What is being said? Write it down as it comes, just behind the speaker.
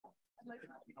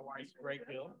How are you? Great,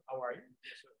 Bill. How are you?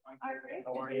 All right.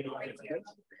 How are you? How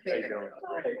you doing?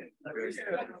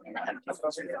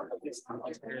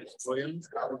 Williams.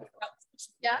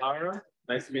 Yeah. Laura.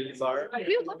 Nice to meet you, Laura.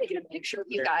 We would love to get a picture of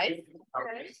you guys.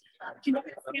 Can you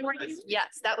stand right here?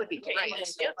 Yes, that would be great.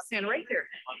 Yep, stand right there.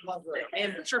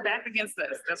 And put your back against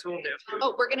this. That's what we'll do.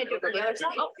 Oh, we're gonna do it.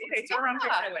 Oh, okay, so around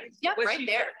here. Yeah, right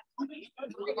there.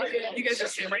 You guys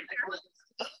just stand right there.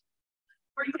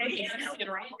 Okay, get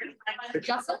around here.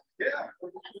 Justin? Yeah.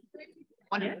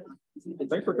 One here.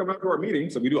 Thanks for coming out to our meeting.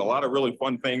 So we do a lot of really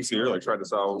fun things here, like try to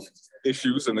solve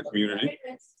issues in the community.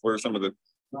 What are some of the?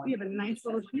 We have a nice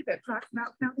little sheet that talks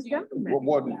about county government.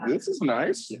 What? This is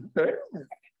nice. Okay.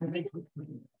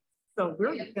 So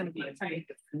we're going to be attending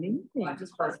this meeting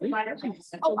just for a week.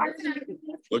 Oh,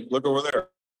 Look over there.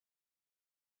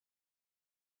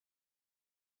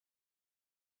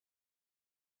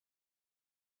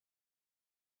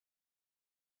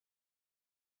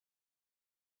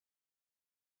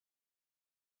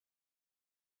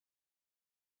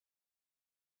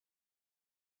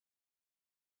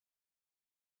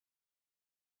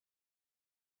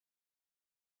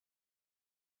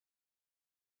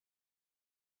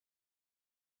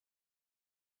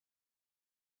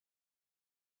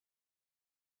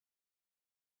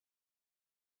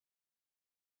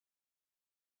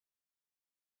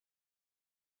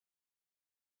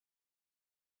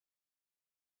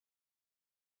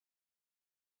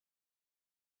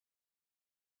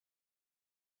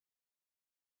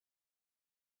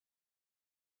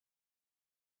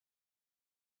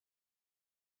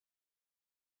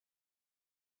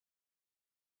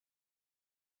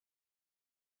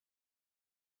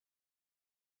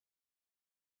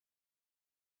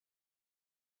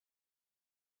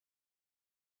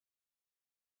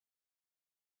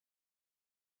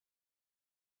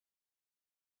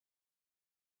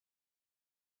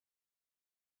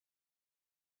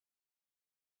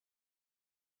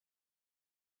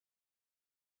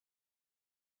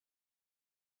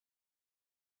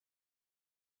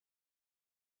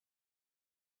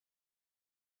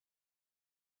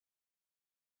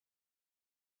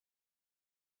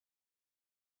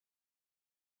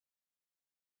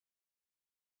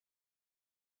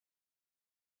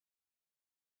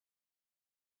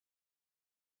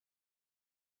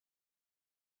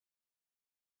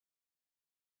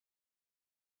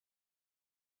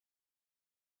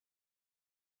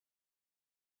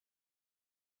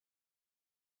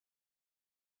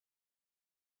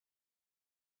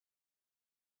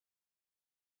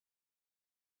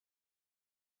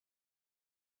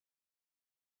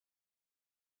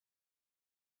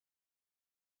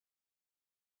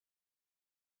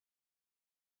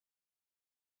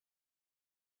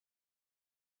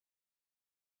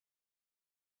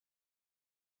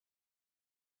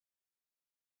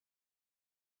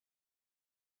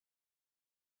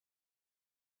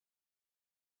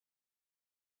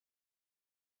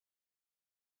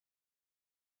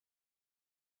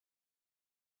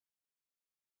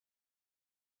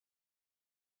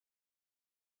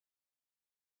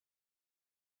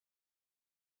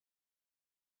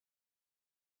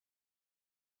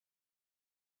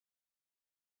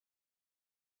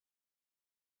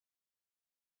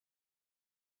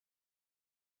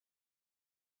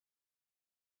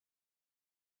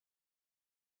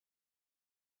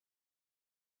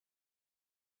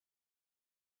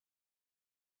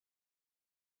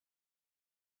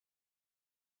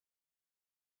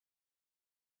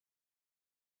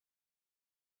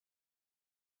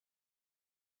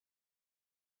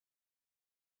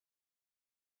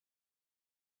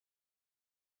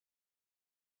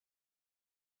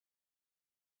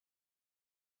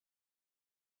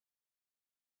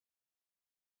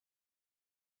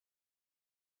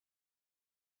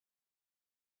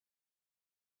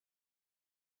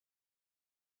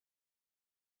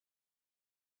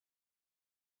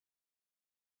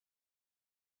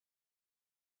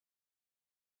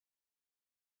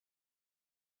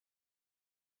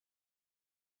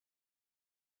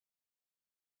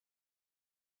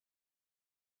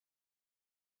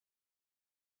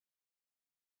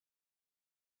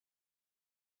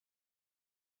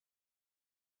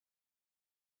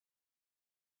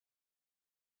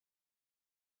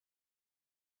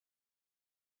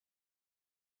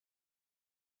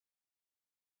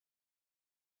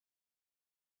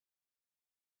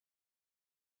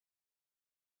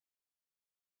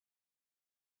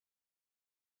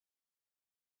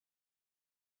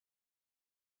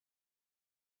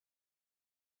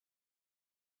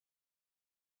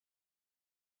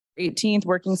 '18th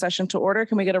working session to order.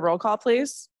 Can we get a roll call,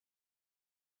 please?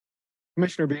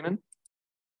 Commissioner Beaman,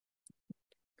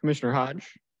 Commissioner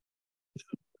Hodge,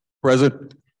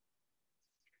 Present.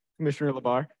 Commissioner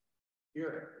Labar.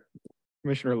 Here.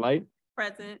 Commissioner Light.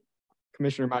 Present.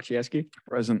 Commissioner Machieski.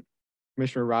 Present.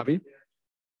 Commissioner Robbie.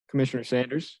 Commissioner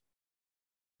Sanders.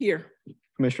 Here.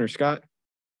 Commissioner Scott.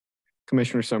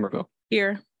 Commissioner Somerville.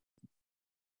 Here.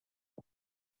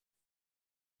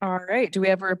 All right. Do we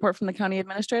have a report from the county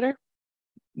administrator?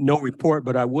 No report,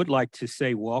 but I would like to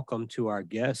say welcome to our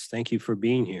guests. Thank you for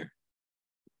being here.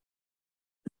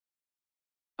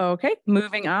 Okay,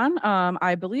 moving on.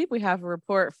 I believe we have a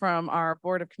report from our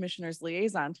Board of Commissioners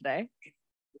liaison today.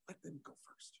 Let them go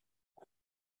first.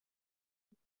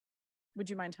 Would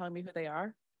you mind telling me who they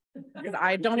are? Because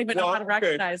I don't even know how to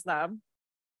recognize them.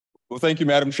 Well, thank you,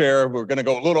 Madam Chair. We're going to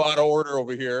go a little out of order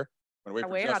over here. I'm gonna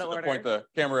wait for Justin to point the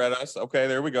camera at us. Okay,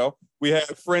 there we go. We have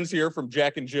friends here from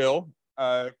Jack and Jill.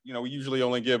 We usually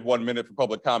only give 1 minute for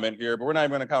public comment here, but we're not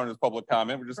even going to count it as public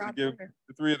comment. We're just going to give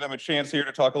the three of them a chance here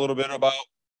to talk a little bit about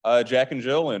Jack and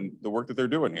Jill and the work that they're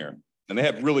doing here. And they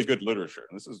have really good literature.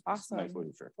 And this is awesome. Nice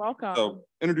literature. Welcome. So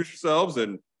introduce yourselves,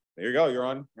 and there you go. You're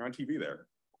on TV there.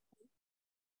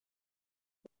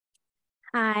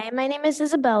 Hi, my name is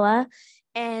Isabella,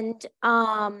 and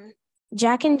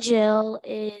Jack and Jill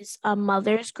is a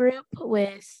mother's group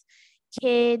with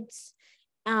kids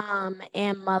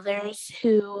and mothers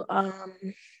who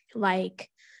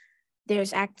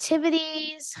there's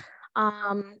activities.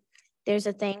 There's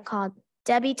a thing called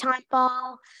Debbie Time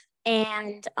Ball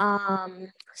and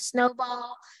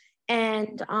Snowball.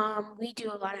 And we do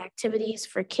a lot of activities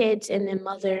for kids, and then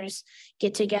mothers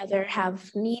get together,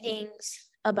 have meetings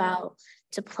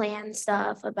to plan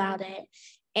stuff about it.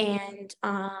 And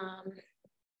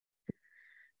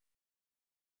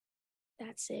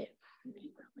that's it.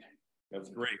 That's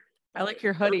great. I like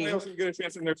your hoodie. Everybody else can get a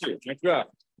chance in there too. Nice job.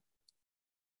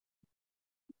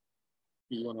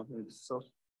 You want to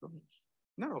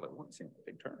not all at once,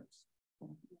 take turns.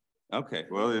 Okay,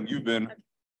 well, and you've been,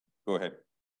 go ahead.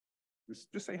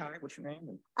 Just say hi, what's your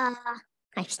name? I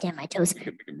stand my toes. We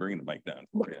can bring the mic down.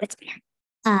 It's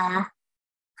better.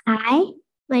 Hi,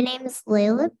 my name is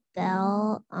Layla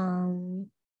Bell. What am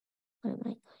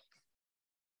I?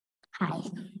 Hi.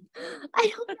 I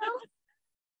don't know.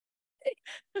 I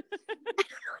don't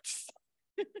know what to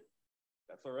say.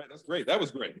 That's all right. That's great. That was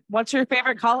great. What's your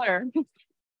favorite color?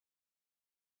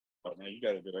 Oh man, you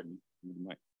got to do it.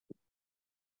 Mic.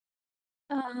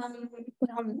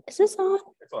 Is this on?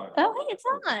 It's on. Oh, hey, it's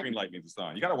The on. green light means it's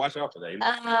on. You got to watch out today.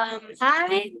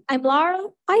 Hi, I'm Laura.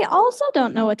 I also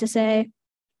don't know what to say.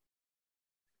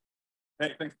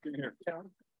 Hey, thanks for being here.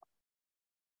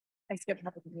 I skipped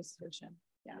public participation.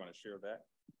 Yeah. You want to share that?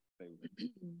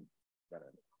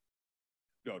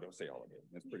 No, don't say all of it.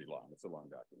 It's pretty long. It's a long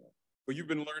document. But you've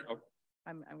been learning. Oh.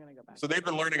 I'm gonna go back. So they've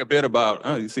been learning a bit about.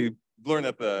 You see, learn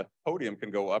that the podium can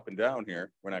go up and down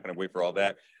here. We're not going to wait for all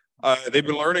that. They've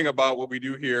been learning about what we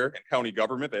do here in county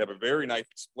government. They have a very nice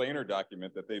explainer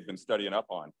document that they've been studying up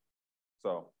on.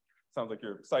 So sounds like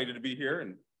you're excited to be here,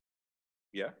 and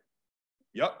yeah.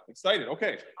 Yep, excited.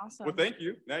 Okay. Awesome. Well, thank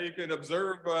you. Now you can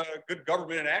observe good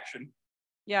government in action.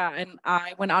 Yeah, and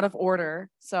I went out of order.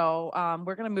 So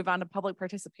we're going to move on to public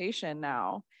participation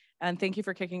now. And thank you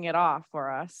for kicking it off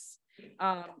for us.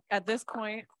 At this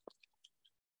point.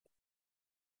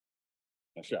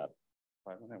 Nice shot.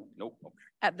 Nope. Okay.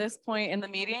 At this point in the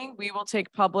meeting, we will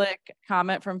take public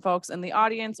comment from folks in the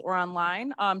audience or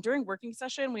online. During working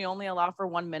session, we only allow for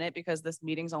 1 minute because this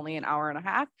meeting's only an hour and a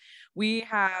half. We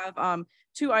have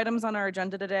 2 items on our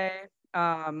agenda today.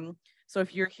 So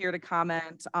if you're here to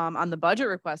comment on the budget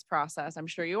request process, I'm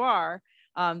sure you are,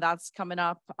 that's coming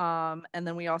up. And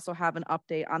then we also have an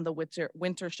update on the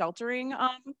winter sheltering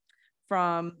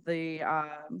from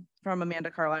Amanda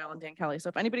Carlisle and Dan Kelly. So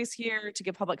if anybody's here to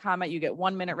give public comment, you get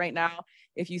 1 minute right now.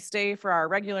 If you stay for our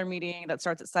regular meeting that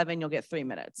starts at 7, you'll get 3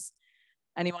 minutes.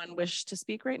 Anyone wish to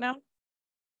speak right now?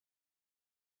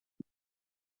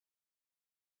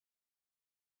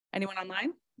 Anyone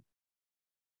online?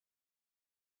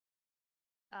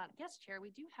 Yes, Chair,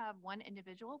 we do have one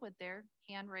individual with their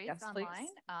hand raised Yes, online. please.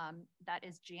 That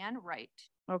is Jan Wright.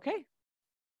 Okay.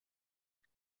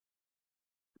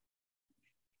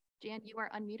 Jan, you are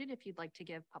unmuted if you'd like to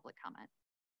give public comment.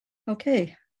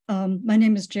 Okay, my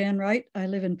name is Jan Wright. I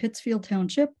live in Pittsfield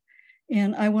Township,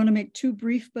 and I want to make 2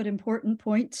 brief but important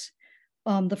points.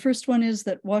 The first one is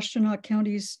that Washtenaw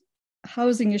County's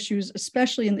housing issues,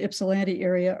 especially in the Ypsilanti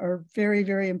area, are very,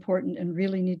 very important and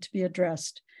really need to be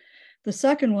addressed. The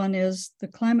second one is the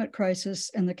climate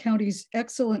crisis, and the county's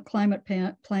excellent climate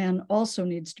plan also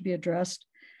needs to be addressed.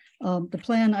 The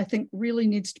plan, I think, really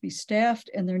needs to be staffed,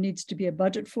 and there needs to be a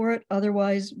budget for it.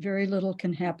 Otherwise, very little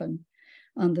can happen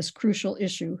on this crucial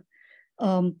issue.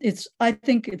 I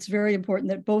think it's very important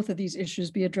that both of these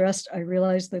issues be addressed. I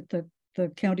realize that the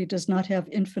county does not have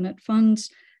infinite funds,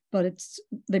 but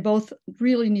they both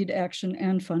really need action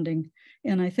and funding.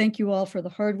 And I thank you all for the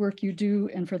hard work you do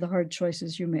and for the hard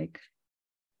choices you make.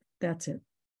 That's it.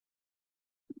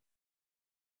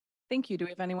 Thank you. Do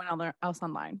we have anyone else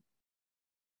online?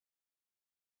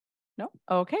 No?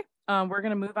 Okay. We're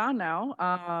going to move on now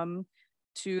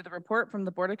to the report from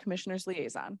the Board of Commissioners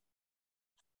Liaison.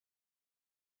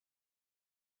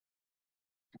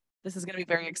 This is going to be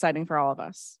very exciting for all of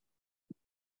us.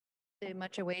 The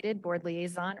much awaited board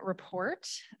liaison report.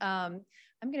 I'm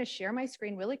going to share my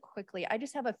screen really quickly. I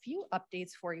just have a few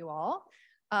updates for you all.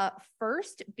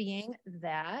 First being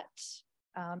that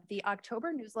the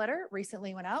October newsletter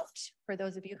recently went out for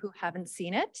those of you who haven't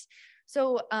seen it.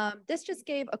 So this just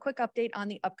gave a quick update on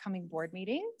the upcoming board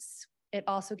meetings. It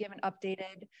also gave an update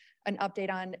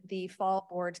on the fall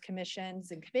boards, commissions,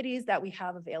 and committees that we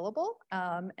have available.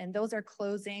 And those are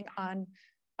closing on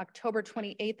October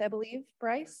 28th, I believe,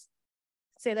 Bryce.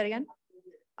 Say that again.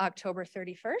 October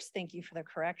 31st. Thank you for the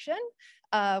correction.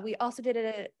 We also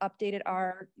updated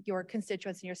your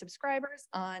constituents and your subscribers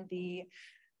on the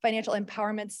Financial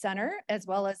Empowerment Center, as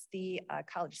well as the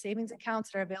college savings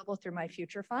accounts that are available through My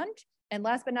Future Fund. And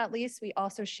last but not least, we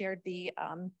also shared the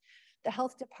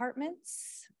health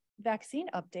department's vaccine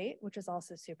update, which is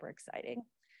also super exciting.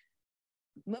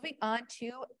 Moving on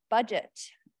to budget.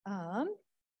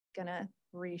 Gonna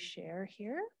reshare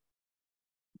here.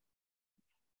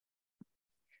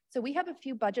 So we have a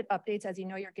few budget updates. As you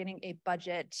know, you're getting a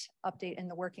budget update in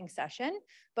the working session,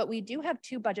 but we do have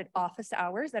 2 budget office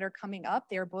hours that are coming up.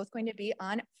 They are both going to be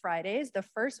on Fridays. The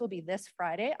first will be this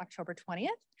Friday, October 20th,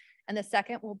 and the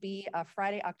second will be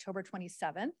Friday, October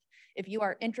 27th. If you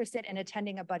are interested in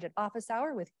attending a budget office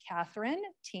hour with Catherine,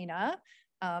 Tina,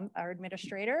 our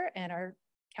administrator, and our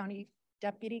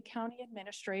deputy county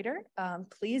administrator,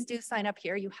 please do sign up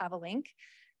here. You have a link.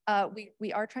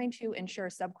 We are trying to ensure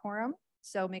sub-quorum.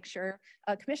 So make sure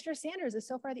Commissioner Sanders is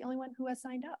so far the only one who has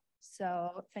signed up. So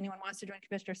if anyone wants to join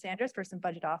Commissioner Sanders for some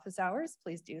budget office hours,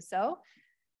 please do so.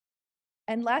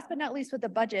 And last but not least with the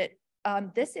budget,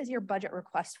 this is your budget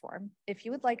request form. If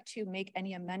you would like to make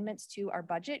any amendments to our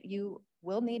budget, you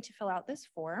will need to fill out this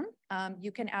form.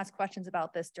 You can ask questions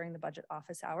about this during the budget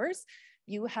office hours.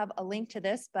 You have a link to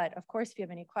this, but of course, if you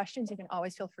have any questions, you can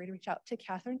always feel free to reach out to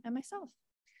Catherine and myself.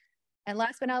 And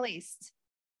last but not least,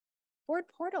 board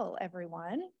portal,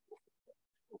 everyone.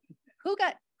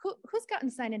 Who's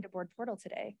gotten signed into board portal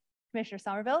today? Commissioner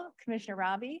Somerville, Commissioner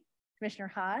Robbie, Commissioner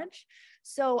Hodge.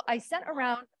 So I sent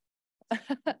around.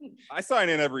 I sign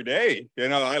in every day. You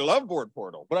know, I love board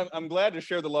portal, but I'm glad to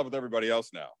share the love with everybody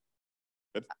else now.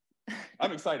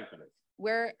 I'm excited for this.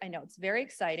 I know it's very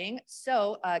exciting.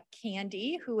 So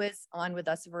Candy, who is on with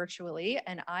us virtually,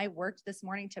 and I worked this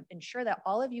morning to ensure that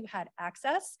all of you had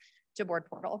access to board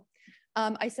portal.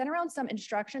 I sent around some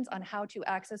instructions on how to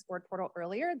access board portal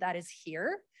earlier. That is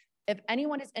here. If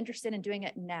anyone is interested in doing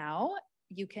it now,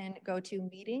 you can go to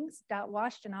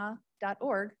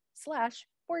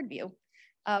meetings.washtenaw.org/boardview.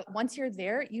 Once you're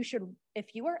there,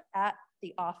 if you are at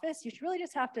the office, you should really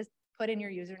just have to put in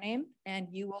your username and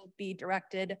you will be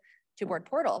directed to board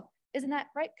portal. Isn't that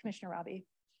right, Commissioner Robbie?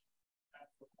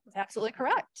 That's absolutely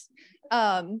correct.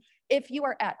 If you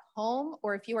are at home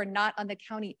or if you are not on the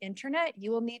county internet,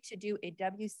 you will need to do a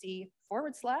WC/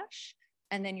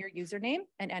 and then your username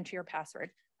and enter your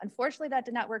password. Unfortunately, that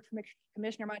did not work for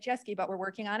Commissioner Maciejewski, but we're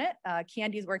working on it.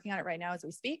 Candy's working on it right now as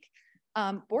we speak.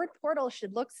 Board portal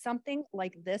should look something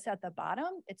like this at the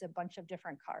bottom. It's a bunch of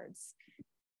different cards.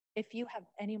 If you have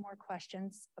any more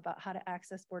questions about how to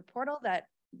access board portal that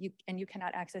you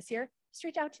cannot access here, just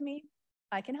reach out to me.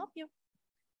 I can help you.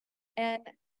 And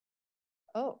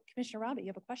oh, Commissioner Robbie, you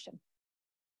have a question.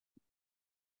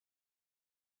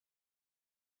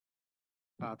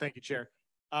 Thank you, Chair.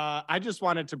 I just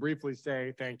wanted to briefly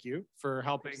say thank you for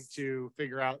helping to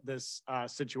figure out this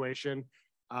situation.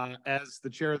 As the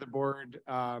chair of the board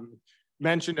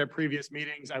mentioned at previous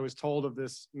meetings, I was told of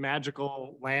this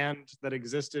magical land that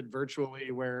existed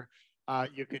virtually where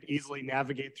you could easily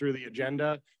navigate through the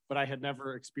agenda, but I had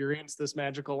never experienced this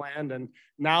magical land. And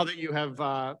now that you have,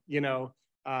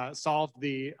 solved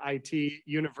the IT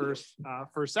universe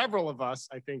for several of us,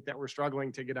 I think that we're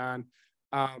struggling to get on.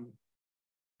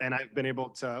 And I've been able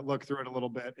to look through it a little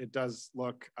bit. It does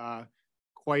look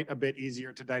quite a bit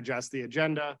easier to digest the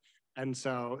agenda. And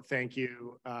so thank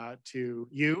you to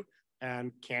you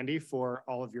and Candy for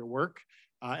all of your work.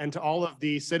 And to all of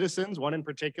the citizens, one in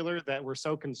particular, that were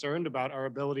so concerned about our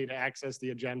ability to access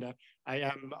the agenda. I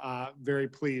am very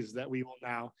pleased that we will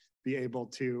now be able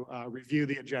to review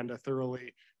the agenda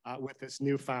thoroughly with this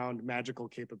newfound magical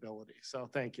capability. So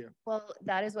thank you. Well,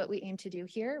 that is what we aim to do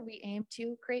here. We aim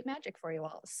to create magic for you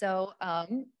all. So,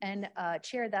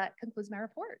 Chair, that concludes my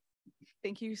report.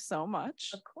 Thank you so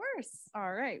much. Of course.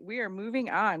 All right, we are moving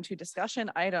on to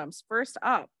discussion items. First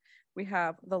up, we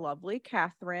have the lovely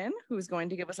Catherine, who's going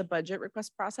to give us a budget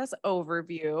request process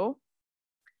overview.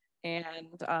 And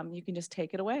you can just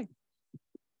take it away.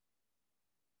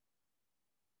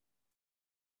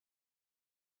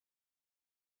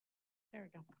 There we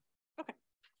go. Okay.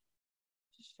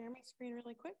 Just share my screen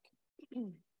really quick.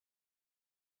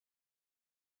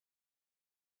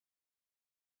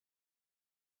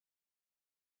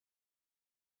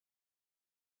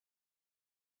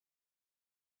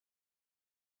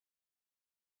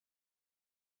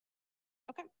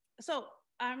 Okay, so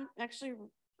I'm actually, oh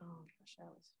gosh, I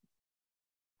always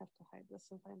have to hide this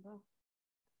sometimes though.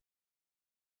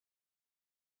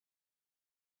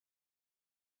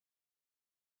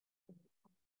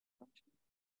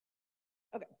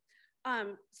 Okay,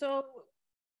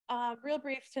 real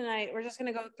brief tonight, we're just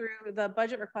gonna go through the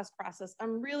budget request process.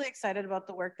 I'm really excited about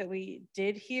the work that we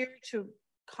did here to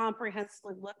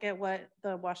comprehensively look at what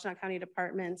the Washtenaw County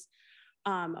departments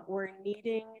were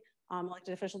needing,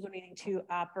 elected officials were needing to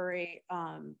operate,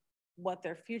 what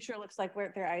their future looks like,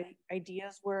 what their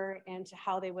ideas were, and to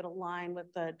how they would align with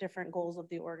the different goals of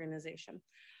the organization.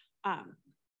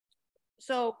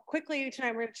 So quickly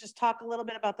tonight, we're going to just talk a little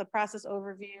bit about the process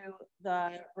overview,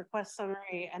 the request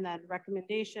summary, and then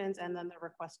recommendations, and then the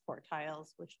request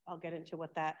quartiles, which I'll get into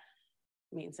what that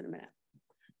means in a minute.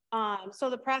 So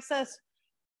the process,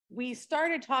 we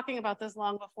started talking about this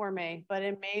long before May, but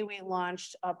in May, we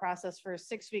launched a process for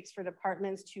 6 weeks for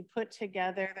departments to put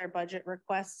together their budget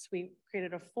requests. We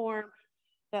created a form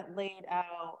that laid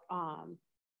out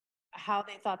how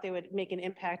they thought they would make an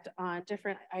impact on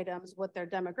different items, what their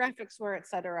demographics were, et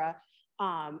cetera.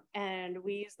 And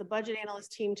we used the budget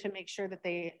analyst team to make sure that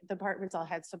the departments all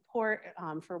had support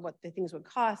for what the things would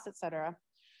cost, et cetera.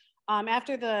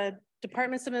 After the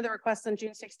department submitted the request on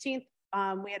June 16th,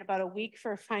 we had about a week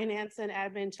for finance and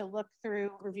admin to look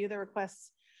through, review the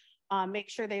requests, make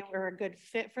sure they were a good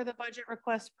fit for the budget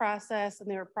request process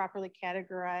and they were properly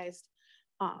categorized.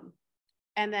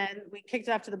 And then we kicked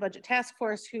it off to the budget task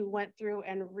force, who went through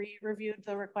and re-reviewed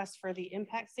the request for the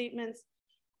impact statements.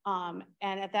 And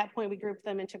at that point, we grouped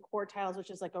them into quartiles, which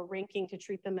is like a ranking to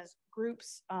treat them as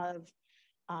groups of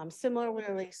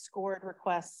similarly scored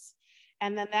requests.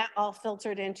 And then that all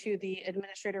filtered into the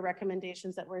administrator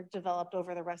recommendations that were developed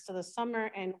over the rest of the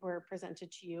summer and were presented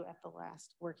to you at the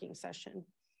last working session.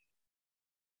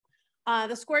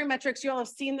 The scoring metrics, you all have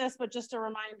seen this, but just a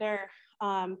reminder,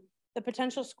 the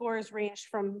potential scores ranged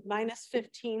from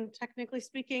 -15, technically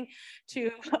speaking,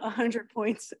 to 100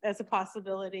 points as a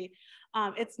possibility.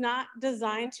 It's not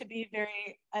designed to be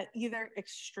very either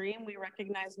extreme. We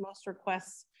recognize most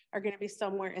requests are going to be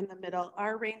somewhere in the middle.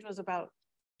 Our range was about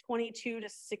 22 to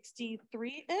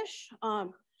 63-ish.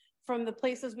 From the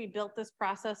places we built this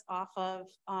process off of,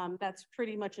 that's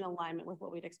pretty much in alignment with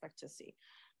what we'd expect to see.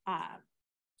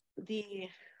 The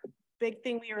big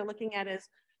thing we were looking at is,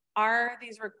 are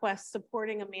these requests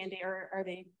supporting a mandate, or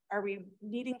are we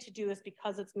needing to do this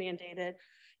because it's mandated?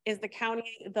 Is the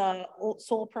county the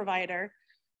sole provider?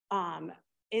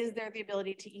 Is there the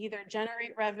ability to either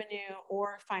generate revenue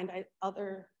or find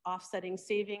other offsetting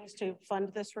savings to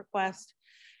fund this request?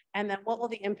 And then what will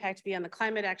the impact be on the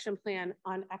climate action plan,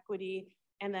 on equity,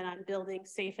 and then on building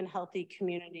safe and healthy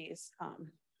communities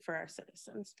for our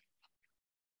citizens?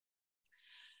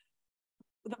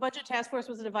 The budget task force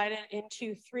was divided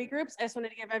into 3 groups. I just wanted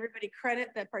to give everybody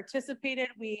credit that participated.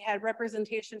 We had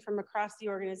representation from across the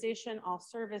organization, all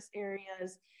service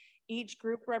areas. Each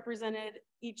group represented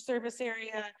each service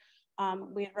area.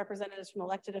 We had representatives from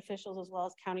elected officials as well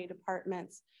as county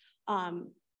departments.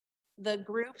 The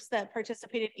groups that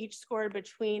participated each scored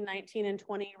between 19 and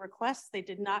 20 requests. They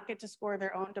did not get to score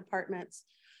their own departments,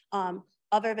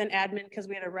 other than admin, because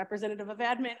we had a representative of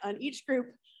admin on each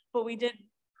group, but we did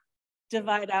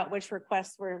divide out which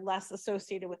requests were less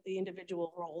associated with the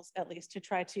individual roles, at least to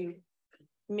try to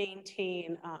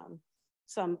maintain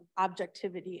some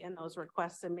objectivity in those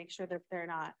requests and make sure that they're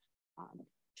not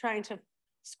trying to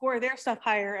score their stuff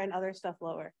higher and other stuff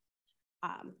lower.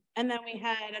 And then we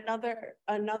had other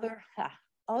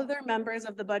members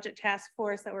of the budget task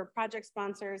force that were project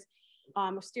sponsors,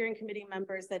 steering committee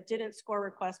members that didn't score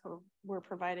requests, but were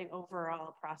providing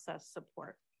overall process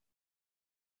support.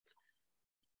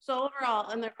 So overall,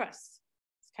 on the requests,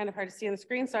 it's kind of hard to see on the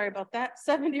screen, sorry about that.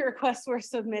 70 requests were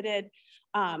submitted.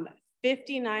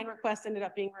 59 requests ended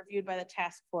up being reviewed by the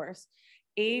task force.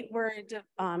 8 were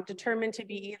determined to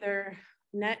be either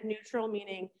net neutral,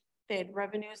 meaning they had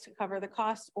revenues to cover the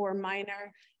costs, or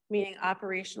minor, meaning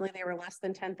operationally they were less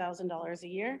than $10,000 a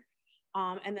year.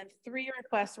 And then 3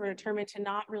 requests were determined to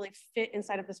not really fit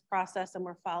inside of this process and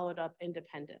were followed up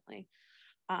independently.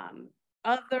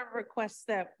 Of the requests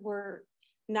that were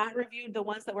not reviewed, the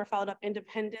ones that were followed up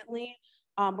independently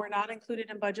were not included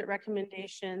in budget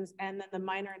recommendations, and then the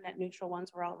minor and net neutral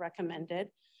ones were all recommended.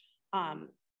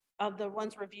 Of the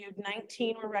ones reviewed,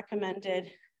 19 were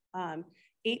recommended.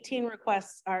 18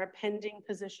 requests are pending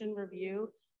position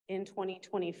review in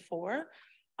 2024,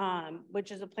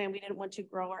 which is a plan. We didn't want to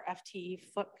grow our FTE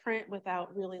footprint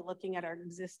without really looking at our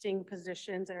existing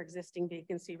positions and our existing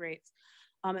vacancy rates.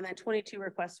 And then 22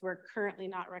 requests were currently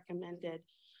not recommended,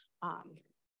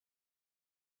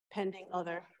 pending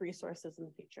other resources in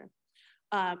the future.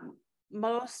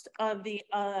 Most of the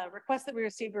requests that we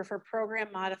received were for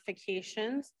program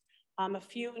modifications. A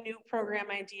few new program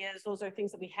ideas. Those are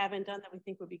things that we haven't done that we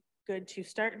think would be good to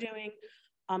start doing.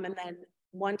 And then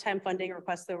one-time funding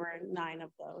requests, there were 9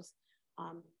 of those.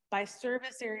 By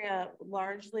service area,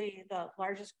 largely the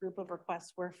largest group of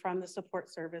requests were from the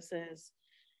support services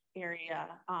area.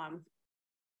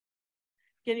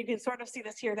 Again, you can sort of see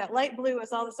this here. That light blue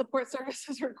is all the support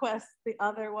services requests. The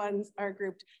other ones are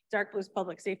grouped. Dark blue is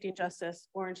public safety and justice,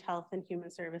 orange health and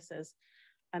human services,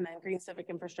 and then green civic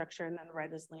infrastructure, and then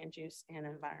red is land use and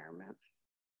environment.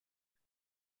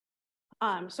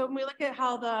 So when we look at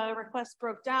how the requests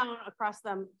broke down across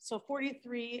them, so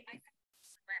 43,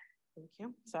 thank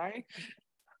you, sorry.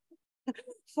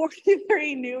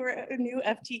 43 new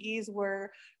FTEs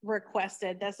were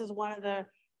requested. This is one of the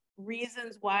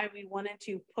reasons why we wanted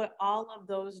to put all of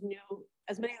those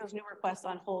as many of those new requests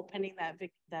on hold pending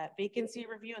that vacancy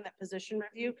review and that position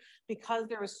review, because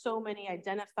there was so many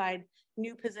identified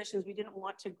new positions. We didn't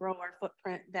want to grow our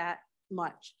footprint that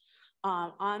much.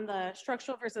 On the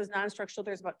structural versus non-structural,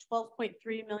 there's about $12.3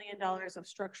 million of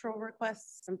structural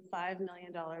requests and $5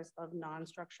 million of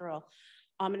non-structural.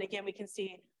 And again, we can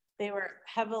see they were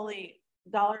heavily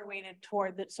dollar weighted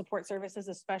toward the support services,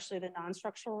 especially the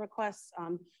non-structural requests,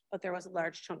 but there was a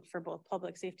large chunk for both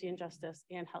public safety and justice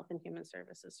and health and human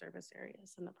services service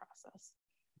areas in the process.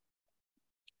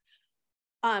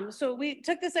 So we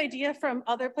took this idea from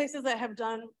other places that have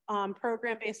done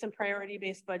program-based and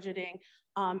priority-based budgeting,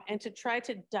 and to try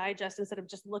to digest, instead of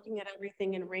just looking at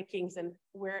everything in rankings and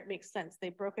where it makes sense, they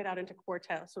broke it out into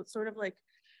quartiles. So it's sort of like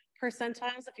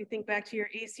percentiles, if you think back to your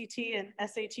ACT and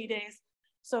SAT days.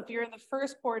 So if you're in the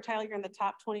first quartile, you're in the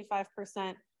top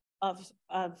 25%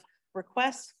 of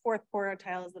requests. Fourth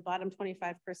quartile is the bottom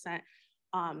 25%.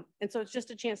 And so it's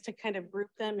just a chance to kind of group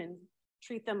them and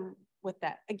treat them with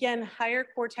that. Again, higher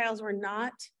quartiles were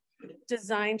not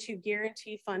designed to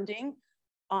guarantee funding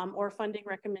or funding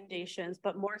recommendations,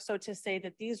 but more so to say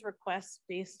that these requests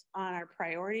based on our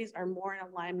priorities are more in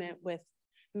alignment with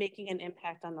making an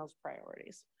impact on those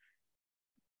priorities.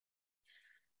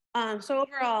 So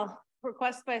overall,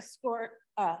 requests by score,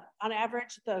 on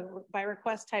average, by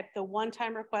request type, the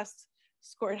one-time requests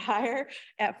scored higher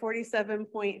at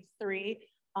 47.3.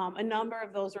 A number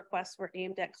of those requests were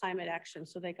aimed at climate action,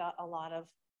 so they got a lot of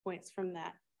points from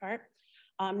that part.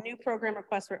 New program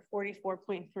requests were at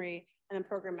 44.3, and then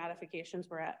program modifications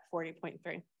were at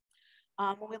 40.3.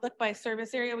 When we look by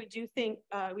service area, we do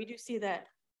see that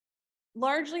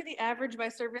largely the average by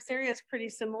service area is pretty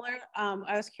similar.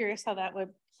 I was curious how that would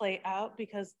play out,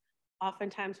 because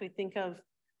oftentimes we think of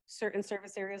certain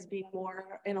service areas being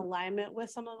more in alignment with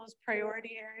some of those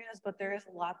priority areas, but there is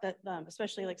a lot that,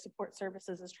 especially like support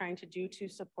services, is trying to do to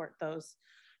support those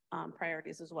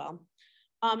priorities as well.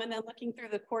 And then looking through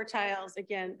the quartiles,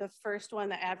 again, the first one,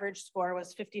 the average score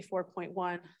was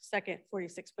 54.1, second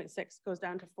 46.6, goes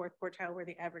down to fourth quartile where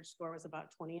the average score was about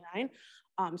 29.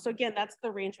 So again, that's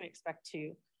the range we expect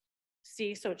to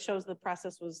see. So it shows the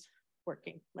process was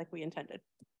working like we intended.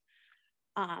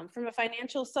 From a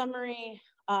financial summary,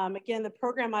 again, the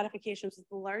program modifications is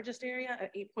the largest area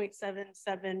at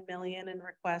 8.77 million in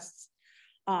requests.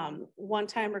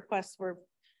 One-time requests were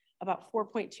about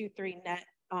 4.23 net,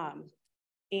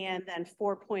 and then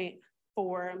 4.4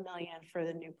 million for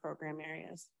the new program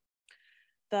areas.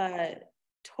 The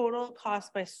total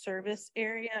cost by service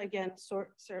area, again, support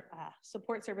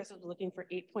services was looking for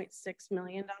 $8.6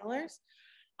 million.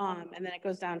 And then it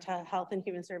goes down to health and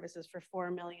human services for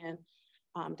 4 million.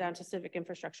 Down to civic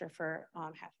infrastructure for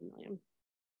 $500,000.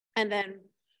 And then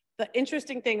the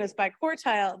interesting thing was by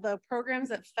quartile, the programs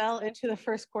that fell into the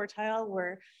first quartile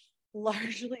were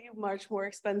largely much more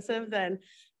expensive than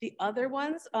the other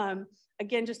ones.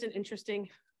 Again, just an interesting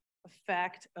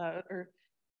fact or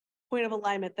point of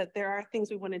alignment that there are things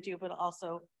we want to do, but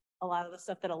also a lot of the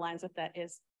stuff that aligns with that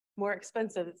is more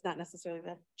expensive. It's not necessarily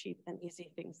the cheap and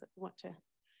easy things that we want to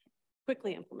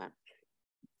quickly implement.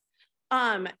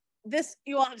 This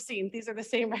you all have seen. These are the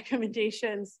same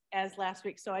recommendations as last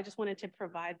week. So I just wanted to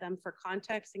provide them for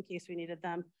context in case we needed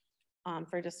them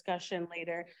for discussion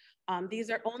later. These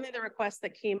are only the requests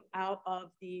that came out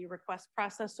of the request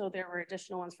process. So there were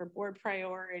additional ones for board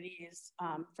priorities,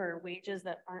 for wages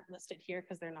that aren't listed here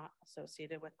because they're not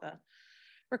associated with the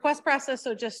request process.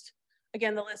 So just,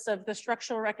 again, the list of the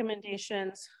structural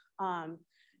recommendations,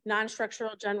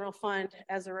 non-structural general fund,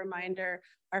 as a reminder,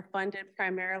 are funded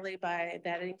primarily by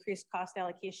that increased cost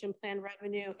allocation plan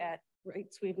revenue at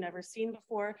rates we've never seen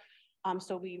before.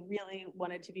 So we really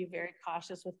wanted to be very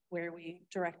cautious with where we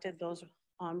directed those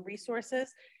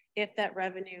resources. If that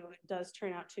revenue does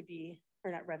turn out to be,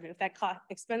 or not revenue, if that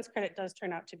expense credit does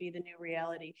turn out to be the new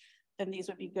reality, then these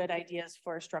would be good ideas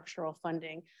for structural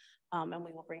funding. And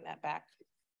we will bring that back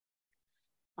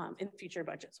in future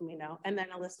budgets when we know. And then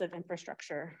a list of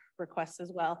infrastructure requests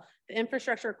as well. The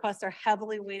infrastructure requests are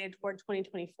heavily weighted toward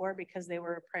 2024 because they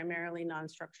were primarily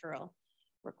non-structural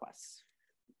requests.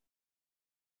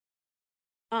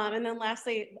 And then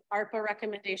lastly, ARPA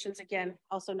recommendations, again,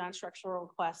 also non-structural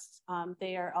requests.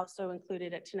 They are also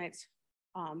included at tonight's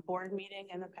board meeting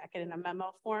in the packet in a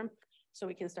memo form, so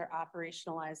we can start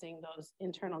operationalizing those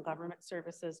internal government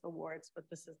services awards, but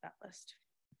this is that list.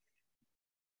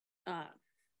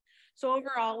 So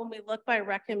overall, when we look by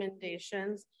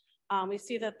recommendations, we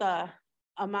see that the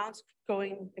amounts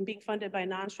going and being funded by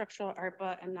non-structural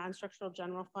ARPA and non-structural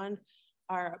general fund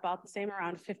are about the same,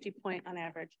 around 50 point on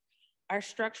average. Our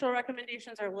structural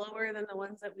recommendations are lower than the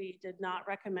ones that we did not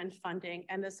recommend funding.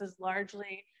 And this is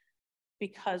largely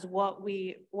because what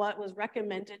was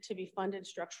recommended to be funded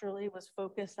structurally was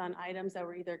focused on items that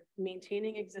were either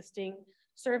maintaining existing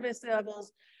service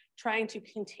levels, trying to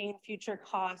contain future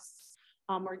costs,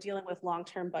 or dealing with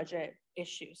long-term budget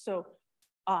issues. So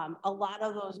a lot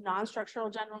of those non-structural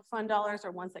general fund dollars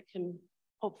are ones that can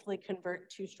hopefully convert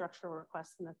to structural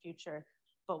requests in the future,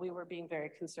 but we were being very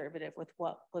conservative with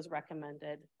what was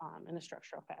recommended in a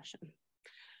structural fashion.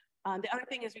 The other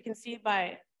thing is we can see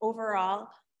by overall,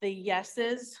 the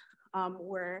yeses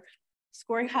were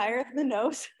scoring higher than the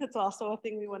nos. That's also a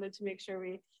thing we wanted to make sure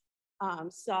we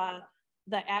saw.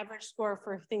 The average score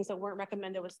for things that weren't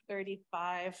recommended was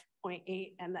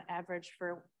 35.8, and the average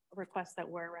for requests that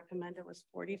were recommended was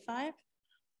 45.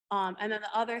 And then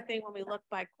the other thing, when we look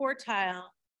by quartile,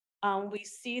 we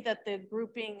see that the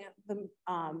grouping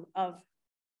of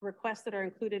requests that are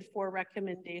included for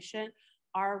recommendation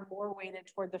are more weighted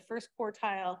toward the first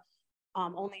quartile.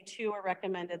 Only 2 are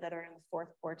recommended that are in the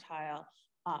 4th quartile.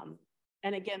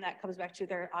 And again, that comes back to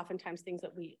there are oftentimes things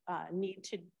that we need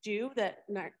to do that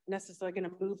not necessarily going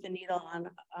to move the needle on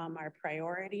our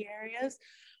priority areas,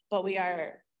 but we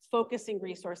are focusing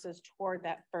resources toward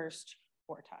that first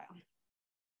quartile.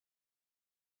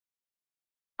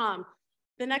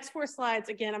 The next 4 slides,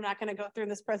 again, I'm not going to go through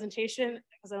this presentation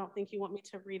because I don't think you want me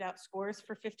to read out scores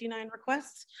for 59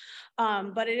 requests,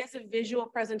 but it is a visual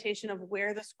presentation of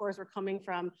where the scores were coming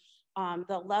from.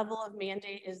 The level of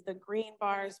mandate is the green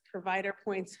bars, provider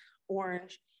points,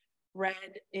 orange,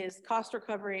 red is cost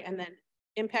recovery, and then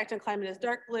impact on climate is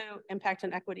dark blue, impact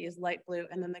on equity is light blue,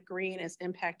 and then the green is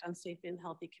impact on safe and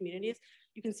healthy communities.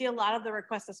 You can see a lot of the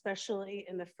requests, especially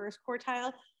in the first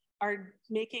quartile, are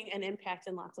making an impact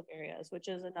in lots of areas, which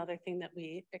is another thing that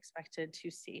we expected to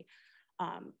see.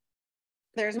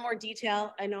 There's more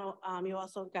detail. I know you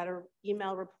also got an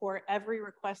email report. Every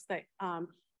request that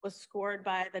was scored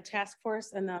by the task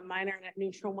force and the minor net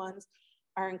neutral ones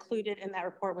are included in that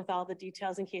report with all the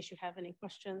details in case you have any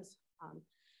questions.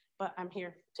 But I'm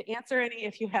here to answer any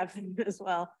if you have them as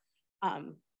well.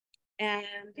 And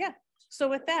yeah, so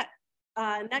with that,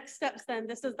 next steps then,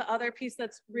 this is the other piece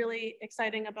that's really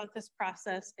exciting about this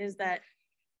process is that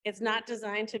it's not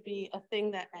designed to be a thing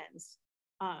that ends.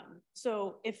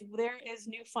 So if there is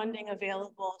new funding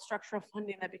available, structural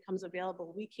funding that becomes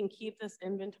available, we can keep this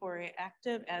inventory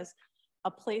active as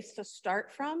a place to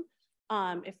start from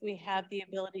if we have the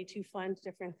ability to fund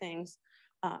different things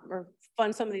or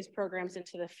fund some of these programs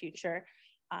into the future.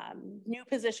 New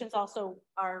positions also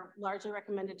are largely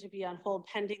recommended to be on hold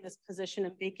pending this position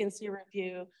and vacancy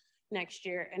review next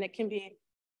year. And it can be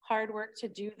hard work to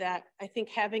do that. I think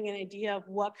having an idea of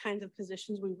what kinds of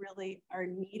positions we really are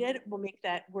needed will make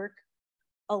that work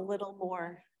a little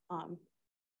more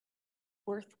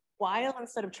worthwhile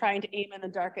instead of trying to aim in the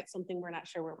dark at something we're not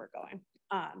sure where we're going.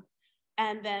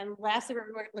 And then lastly,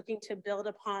 we're looking to build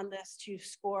upon this to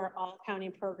score all county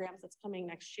programs that's coming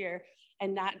next year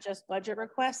and not just budget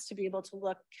requests, to be able to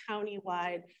look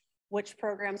countywide which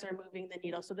programs are moving the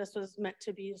needle. So this was meant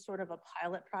to be sort of a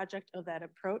pilot project of that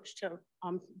approach to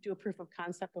do a proof of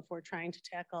concept before trying to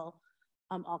tackle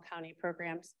all county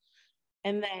programs.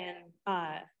 And then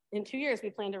in 2 years, we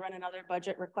plan to run another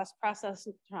budget request process,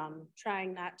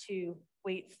 trying not to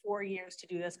wait 4 years to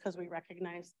do this because we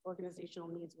recognize organizational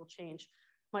needs will change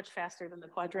much faster than the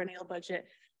quadrennial budget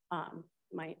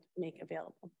might make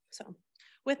available. So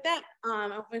with that,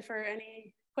 I'm open for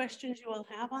any questions you will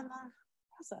have on the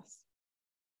process.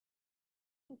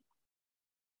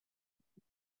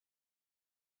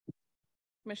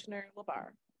 Commissioner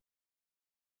LaBarre.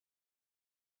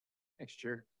 Thanks,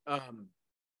 Chair.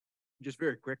 Just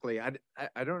very quickly, I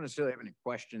don't necessarily have any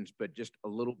questions, but just a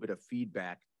little bit of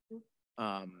feedback.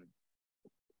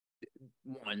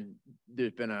 One,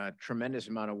 there's been a tremendous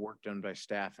amount of work done by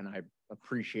staff, and I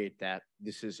appreciate that.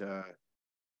 This is a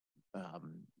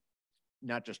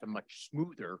not just a much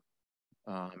smoother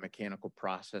mechanical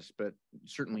process, but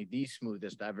certainly the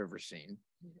smoothest I've ever seen.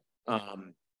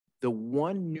 The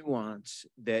one nuance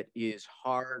that is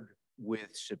hard with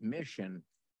submission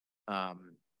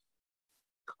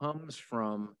comes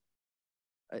from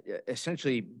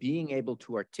essentially being able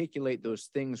to articulate those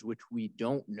things which we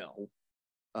don't know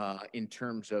in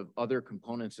terms of other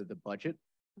components of the budget.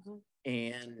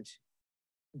 And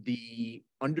the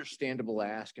understandable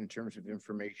ask in terms of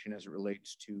information as it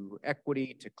relates to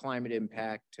equity, to climate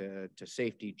impact, to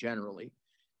safety generally.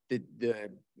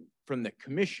 From the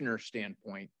commissioner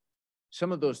standpoint,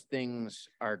 some of those things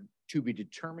are to be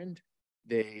determined.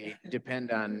 They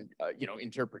depend on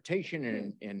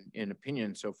interpretation and opinion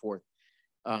and so forth.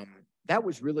 That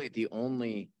was really the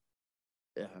only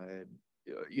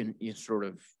in sort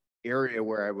of area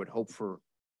where I would hope for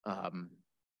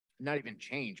not even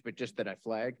change, but just that I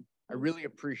flag. I really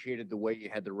appreciated the way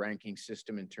you had the ranking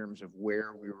system in terms of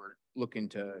where we were looking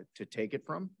to take it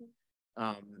from.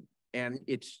 And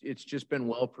it's just been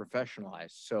well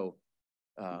professionalized. So,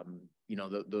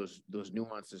 those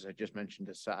nuances I just mentioned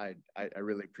aside, I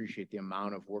really appreciate the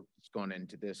amount of work that's gone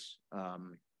into this.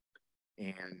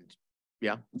 And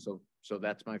yeah, so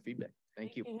that's my feedback.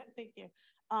 Thank you. Thank you.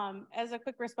 As a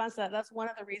quick response to that, that's one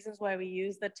of the reasons why we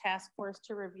use the task force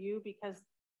to review, because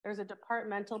there's a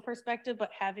departmental perspective, but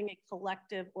having a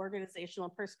collective organizational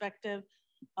perspective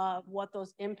of what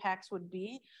those impacts would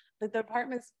be. The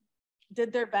departments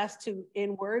did their best to,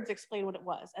 in words, explain what it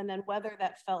was. And then whether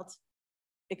that felt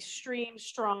extreme,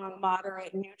 strong,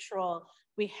 moderate, neutral,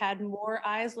 we had more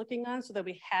eyes looking on so that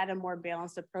we had a more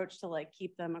balanced approach to like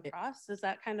keep them across. Is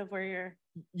that kind of where you're?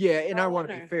 Yeah, and I want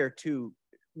to be fair too.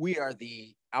 We are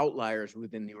the outliers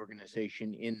within the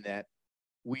organization in that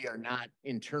we are not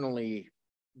internally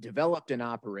developed and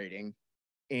operating,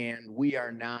 and we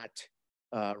are not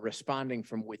responding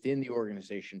from within the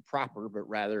organization proper, but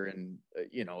rather in,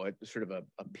 a sort of a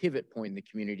pivot point in the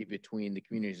community between the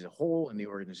community as a whole and the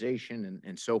organization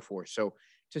and so forth. So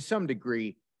to some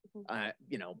degree,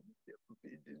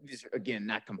 these are, again,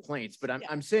 not complaints, but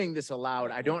I'm saying this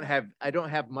aloud. I don't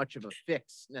have much of a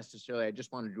fix necessarily. I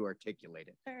just wanted to articulate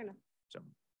it. Fair enough. So,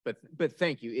 but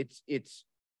thank you. It's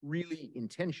really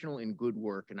intentional and good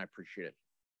work, and I appreciate it.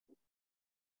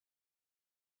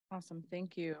 Awesome.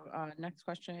 Thank you. Next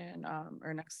question,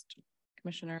 or next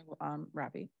Commissioner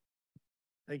Rabi.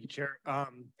 Thank you, Chair.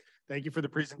 Thank you for the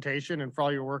presentation and for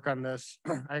all your work on this.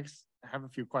 I have a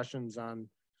few questions on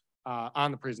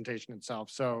the presentation itself.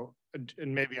 So,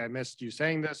 and maybe I missed you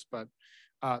saying this, but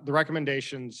the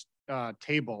recommendations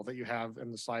table that you have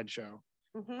in the slideshow,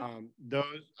 those,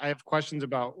 I have questions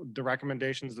about the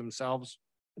recommendations themselves,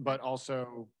 but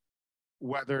also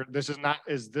whether this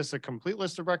is this a complete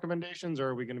list of recommendations, or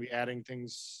are we going to be adding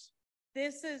things?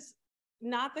 This is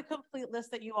not the complete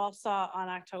list that you all saw on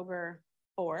October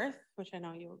 4th, which I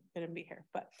know you couldn't be here,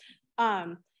 but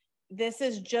this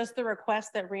is just the request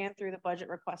that ran through the budget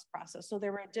request process. So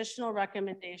there were additional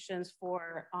recommendations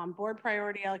for board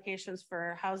priority allocations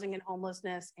for housing and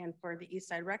homelessness and for the East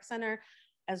Side Rec Center,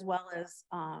 as well as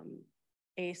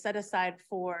a set aside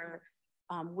for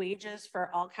wages for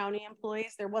all county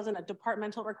employees. There wasn't a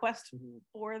departmental request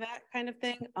for that kind of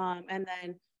thing. And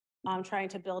then trying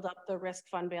to build up the risk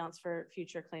fund balance for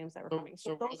future claims that were coming.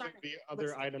 So those are the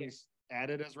other items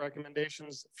added as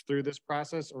recommendations through this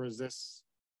process, or is this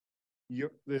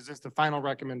the final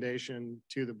recommendation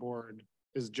to the board?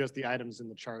 Is just the items in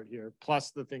the chart here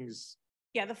plus the things?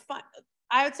 Yeah,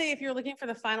 I would say if you're looking for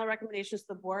the final recommendations to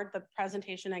the board, the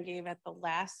presentation I gave at the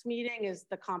last meeting is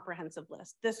the comprehensive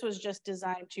list. This was just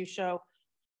designed to show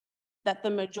that the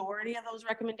majority of those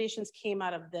recommendations came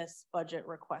out of this budget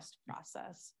request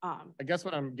process. I guess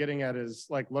what I'm getting at is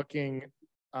like looking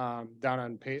down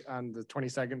on the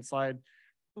 22nd slide,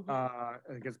 I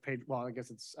guess I guess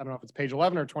it's, I don't know if it's page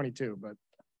 11 or 22, but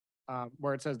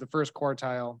where it says the first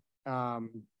quartile,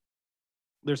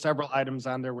 there's several items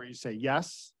on there where you say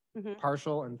yes,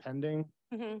 partial and pending.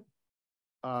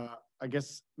 I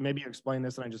guess maybe you explain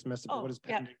this and I just missed it, but what does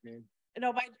pending mean?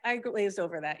 No, but I glazed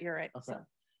over that. You're right.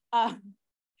 Okay.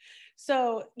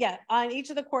 So yeah, on each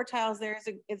of the quartiles,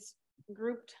 it's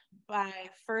grouped by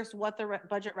first what the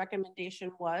budget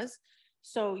recommendation was.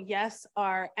 So yes,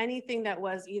 are anything that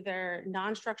was either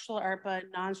non-structural ARPA,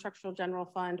 non-structural general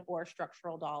fund, or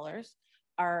structural dollars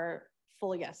are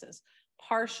full yeses.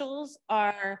 Partials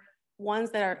are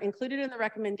ones that are included in the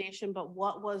recommendation, but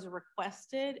what was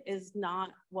requested is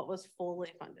not what was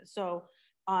fully funded. So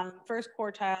on first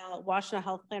quartile, Washtenaw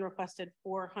Health Plan requested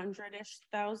 400-ish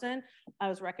thousand. I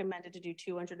was recommended to do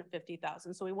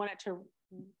 250,000. So we wanted to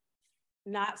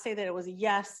not say that it was a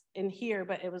yes in here,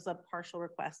 but it was a partial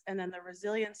request. And then the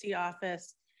resiliency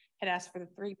office had asked for the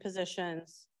 3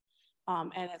 positions,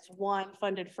 and it's one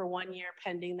funded for 1 year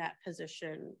pending that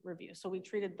position review. So we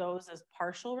treated those as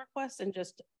partial requests and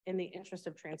just in the interest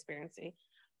of transparency.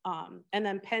 And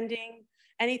then pending,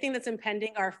 anything that's in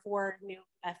pending are 4 new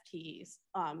FTEs.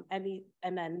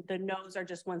 And then the no's are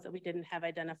just ones that we didn't have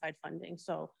identified funding.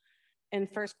 So in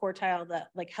first quartile, the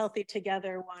like Healthy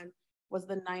Together one was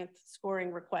the 9th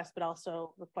scoring request, but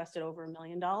also requested over $1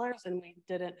 million. And we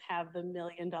didn't have the $1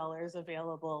 million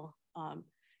available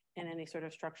in any sort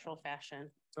of structural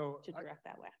fashion to direct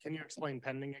that way. Can you explain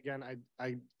pending again?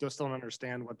 I just don't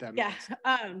understand what that means.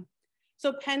 Yeah.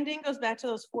 So pending goes back to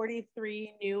those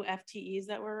 43 new FTEs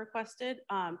that were requested.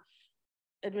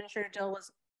 Administrator Dill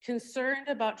was concerned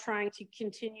about trying to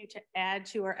continue to add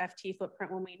to our FTE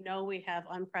footprint when we know we have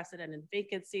unprecedented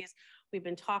vacancies. We've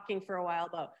been talking for a while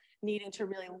about needing to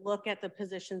really look at the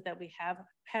positions that we have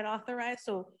had authorized.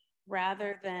 So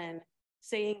rather than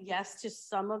saying yes to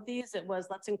some of these, it was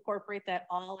let's incorporate that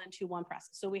all into one process.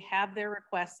 So we have their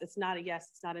requests. It's not a yes,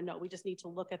 it's not a no. We just need to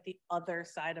look at the other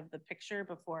side of the picture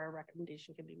before a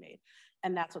recommendation can be made.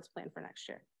 And that's what's planned for next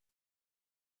year.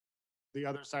 The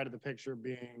other side of the picture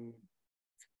being?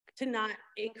 To not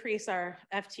increase our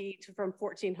FTE from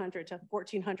 1,400 to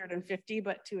 1,450,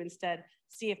 but to instead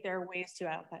see if there are ways to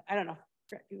output. I don't know.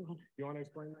 You want to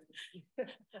explain that?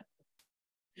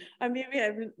 Maybe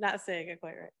I'm not saying it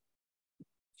quite right.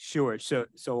 Sure.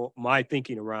 So my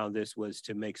thinking around this was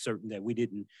to make certain that we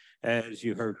didn't, as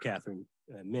you heard Catherine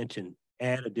mention,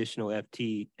 add additional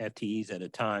FTEs at a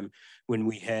time when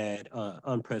we had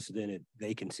unprecedented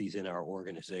vacancies in our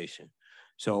organization.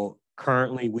 So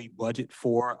currently we budget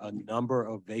for a number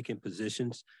of vacant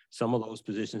positions. Some of those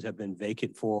positions have been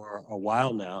vacant for a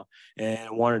while now, and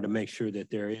I wanted to make sure that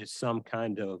there is some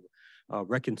kind of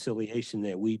reconciliation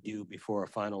that we do before a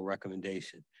final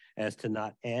recommendation, as to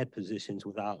not add positions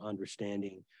without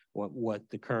understanding what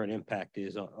the current impact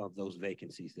is of those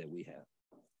vacancies that we have.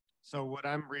 So what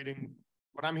I'm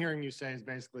hearing you say is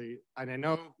basically, and I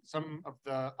know some of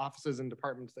the offices and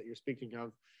departments that you're speaking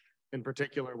of in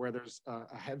particular, where there's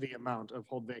a heavy amount of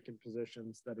hold vacant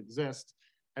positions that exist.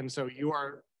 And so you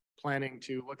are planning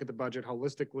to look at the budget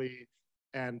holistically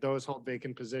and those hold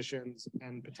vacant positions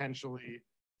and potentially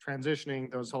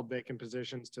transitioning those hold vacant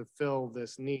positions to fill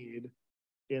this need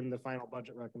in the final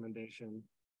budget recommendation,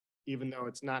 even though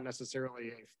it's not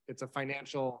necessarily, it's a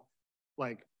financial,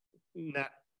 like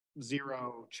net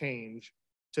zero change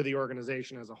to the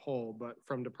organization as a whole, but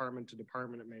from department to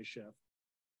department, it may shift.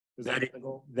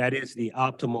 That is the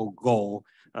optimal goal.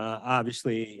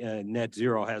 Obviously, net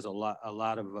zero has a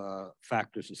lot of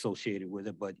factors associated with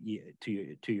it, but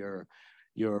to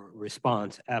your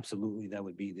response, absolutely, that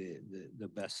would be the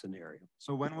best scenario.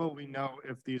 So when will we know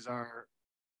if these are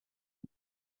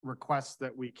requests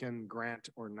that we can grant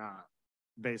or not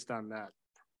based on that?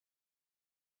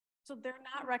 So they're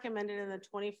not recommended in the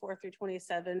 24 through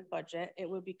 27 budget. It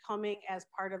would be coming as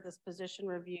part of this position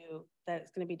review that is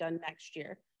going to be done next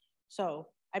year. So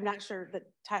I'm not sure that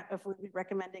if we'd be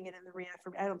recommending it in the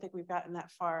reaffirm. I don't think we've gotten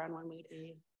that far on when we'd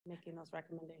be making those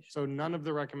recommendations. So none of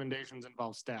the recommendations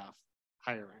involve staff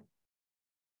hiring?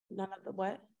 None of the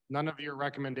what? None of your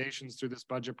recommendations through this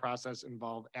budget process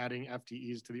involve adding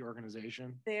FTEs to the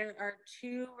organization? There are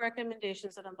 2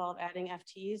 recommendations that involve adding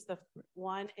FTEs. The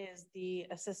one is the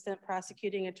assistant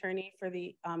prosecuting attorney for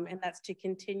the, and that's to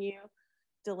continue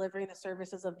delivering the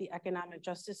services of the Economic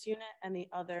Justice Unit. And the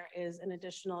other is an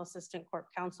additional assistant court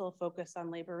counsel focused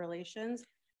on labor relations,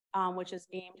 which is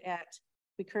aimed at,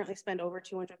 we currently spend over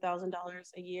 $200,000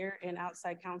 a year in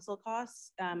outside counsel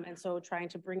costs. And so trying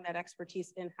to bring that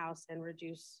expertise in-house and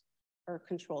reduce or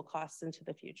control costs into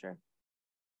the future.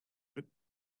 But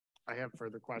I have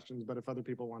further questions, but if other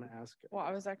people want to ask. Well,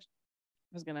 I was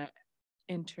going to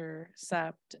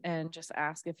intercept and just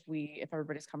ask if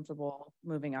everybody's comfortable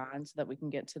moving on so that we can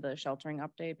get to the sheltering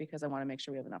update, because I want to make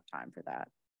sure we have enough time for that.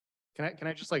 Can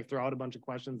I just like throw out a bunch of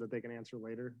questions that they can answer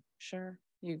later? Sure.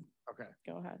 You Okay.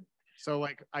 go ahead. So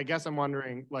like, I guess I'm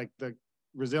wondering, like the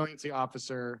resiliency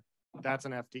officer, that's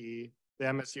an FTE, the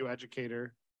MSU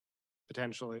educator,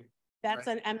 potentially. That's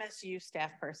an MSU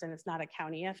staff person. It's not a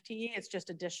county FTE. It's just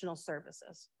additional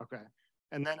services. Okay.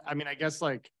 And then, I mean, I guess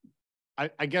like,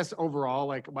 I guess overall,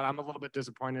 like, but I'm a little bit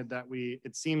disappointed that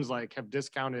it seems like have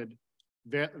discounted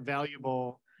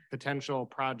valuable potential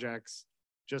projects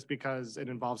just because it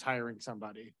involves hiring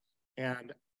somebody.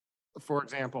 And for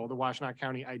example, the Washtenaw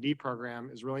County ID program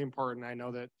is really important. I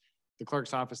know that the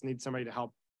clerk's office needs somebody to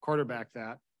help quarterback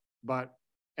that,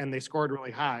 and they scored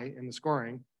really high in the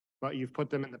scoring, but you've put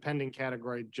them in the pending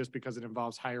category just because it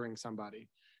involves hiring somebody.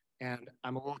 And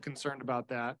I'm a little concerned about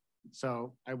that.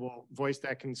 So I will voice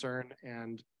that concern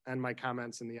and end my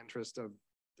comments in the interest of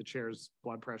the chair's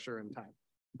blood pressure and time.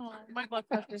 Oh, my blood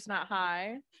pressure is not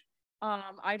high.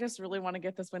 I just really want to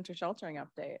get this winter sheltering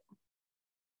update.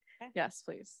 Okay. Yes,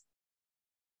 please.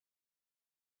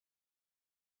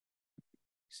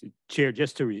 So, Chair,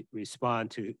 just to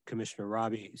respond to Commissioner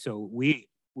Robbie, so we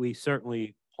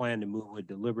certainly plan to move with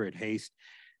deliberate haste,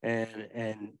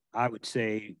 and I would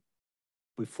say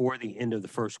before the end of the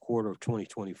first quarter of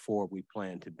 2024, we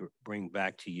plan to bring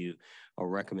back to you a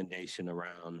recommendation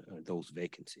around those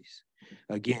vacancies.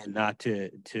 Again, not to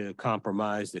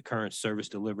compromise the current service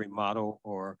delivery model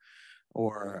or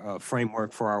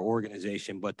framework for our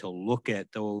organization, but to look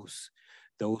at those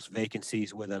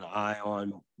vacancies with an eye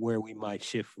on where we might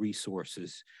shift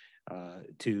resources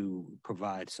to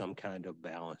provide some kind of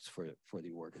balance for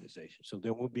the organization. So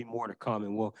there will be more to come,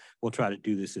 and we'll try to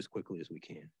do this as quickly as we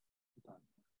can.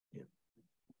 Yeah.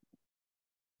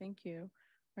 Thank you.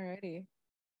 All righty.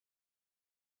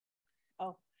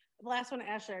 Oh, the last one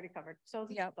Ashley already covered. So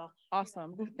yeah,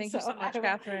 awesome. Thank you so much,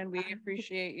 Catherine. We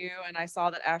appreciate you. And I saw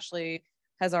that Ashley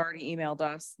has already emailed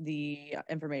us the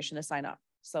information to sign up.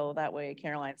 So that way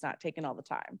Caroline's not taking all the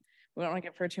time. We don't want to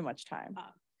give her too much time.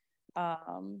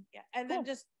 Yeah, and then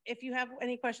just if you have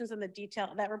any questions on the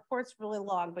detail, that report's really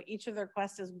long, but each of the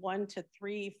requests is 1 to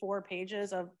 3, 4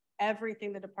 pages of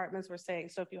everything the departments were saying.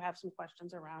 So if you have some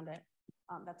questions around it,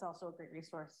 that's also a great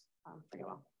resource for you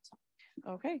all.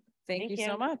 Okay, thank you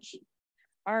so much.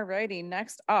 All righty,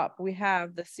 next up, we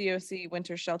have the COC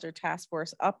Winter Shelter Task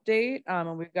Force update.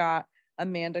 And we've got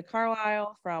Amanda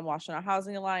Carlisle from Washtenaw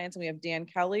Housing Alliance, and we have Dan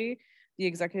Kelly, the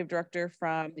Executive Director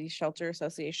from the Shelter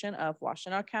Association of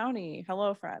Washtenaw County.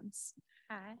 Hello, friends.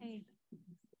 Hi.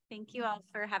 Thank you all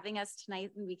for having us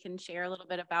tonight, and we can share a little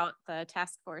bit about the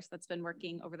task force that's been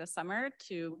working over the summer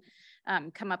to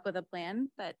come up with a plan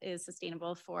that is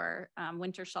sustainable for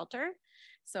winter shelter.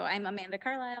 So I'm Amanda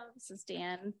Carlisle. This is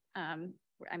Dan. I'm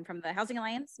from the Housing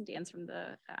Alliance, and Dan's from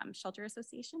the Shelter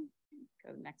Association.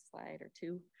 Go next slide or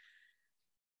 2.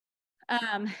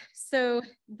 So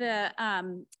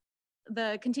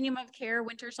the Continuum of Care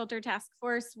Winter Shelter Task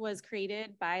Force was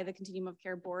created by the Continuum of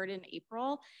Care Board in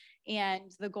April,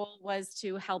 and the goal was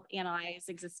to help analyze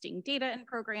existing data and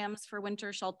programs for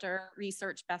winter shelter,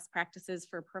 research best practices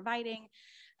for providing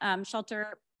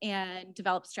shelter, and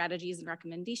develop strategies and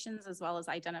recommendations, as well as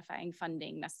identifying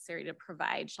funding necessary to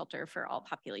provide shelter for all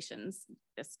populations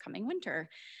this coming winter.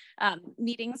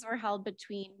 Meetings were held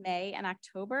between May and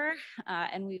October,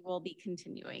 and we will be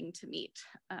continuing to meet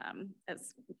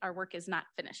as our work is not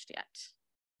finished yet.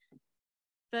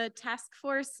 The task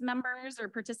force members or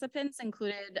participants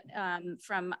included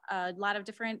from a lot of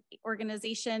different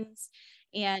organizations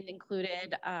and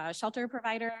included shelter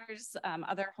providers,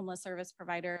 other homeless service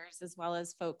providers, as well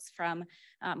as folks from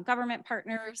government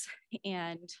partners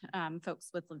and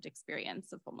folks with lived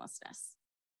experience of homelessness.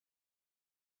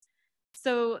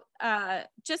 So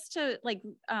just to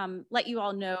let you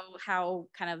all know how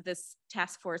kind of this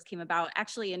task force came about,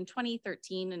 actually in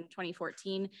 2013 and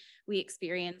 2014, we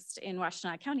experienced in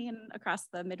Washtenaw County and across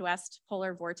the Midwest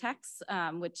polar vortex,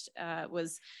 which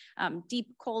was deep,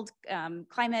 cold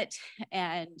climate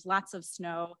and lots of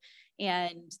snow.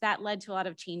 And that led to a lot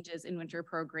of changes in winter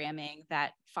programming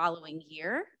that following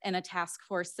year. And a task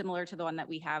force similar to the one that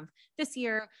we have this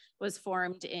year was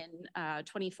formed in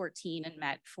 2014 and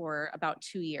met for about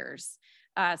 2 years.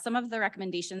 Some of the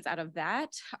recommendations out of that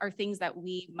are things that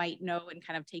we might know and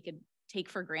kind of take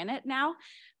for granted now,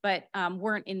 but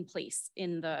weren't in place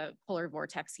in the polar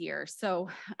vortex year. So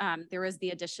there was the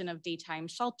addition of daytime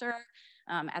shelter,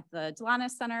 at the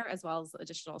Delonis Center, as well as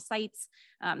additional sites.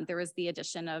 There was the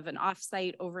addition of an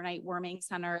off-site overnight warming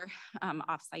center,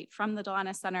 off-site from the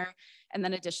Delonis Center, and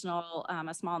then additional,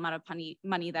 a small amount of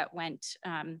money that went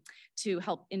to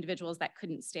help individuals that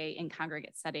couldn't stay in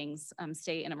congregate settings,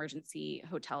 stay in emergency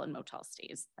hotel and motel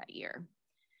stays that year.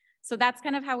 So that's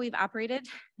kind of how we've operated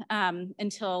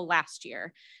until last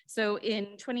year. So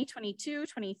in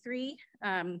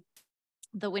 2022-23,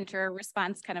 the winter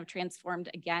response kind of transformed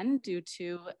again due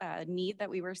to a need that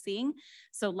we were seeing.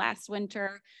 So last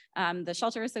winter, the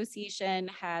Shelter Association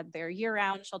had their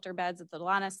year-round shelter beds at the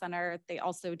Delonis Center. They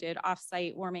also did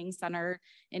off-site warming center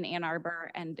in Ann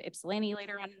Arbor and Ypsilanti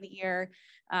later on in the year.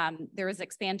 There was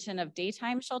expansion of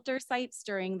daytime shelter sites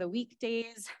during the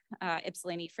weekdays.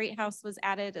 Ypsilanti Freight House was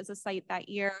added as a site that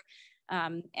year.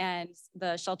 And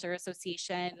the Shelter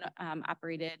Association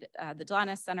operated the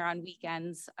Delonis Center on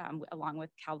weekends, along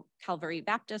with Calvary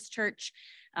Baptist Church,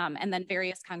 and then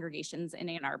various congregations in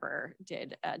Ann Arbor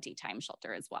did daytime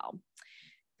shelter as well.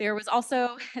 There was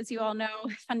also, as you all know,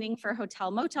 funding for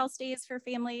hotel motel stays for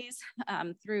families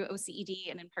through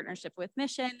OCED and in partnership with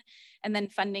Mission, and then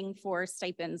funding for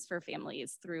stipends for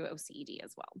families through OCED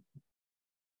as well.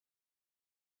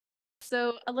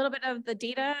 So a little bit of the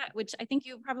data, which I think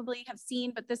you probably have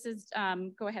seen, but this is,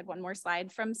 go ahead, one more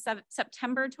slide, from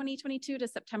September 2022 to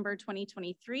September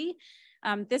 2023.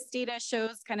 This data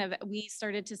shows kind of, we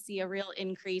started to see a real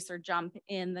increase or jump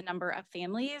in the number of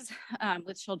families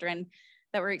with children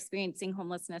that were experiencing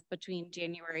homelessness between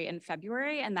January and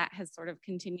February, and that has sort of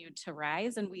continued to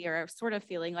rise. And we are sort of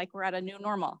feeling like we're at a new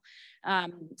normal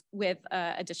with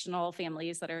additional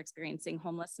families that are experiencing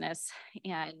homelessness.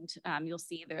 And you'll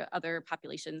see the other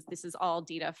populations. This is all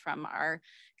data from our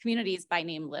communities by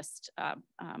name list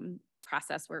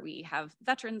process, where we have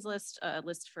veterans list, a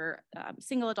list for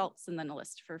single adults, and then a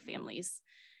list for families.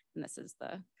 And this is the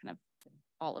kind of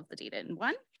all of the data in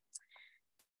one.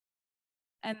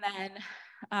 And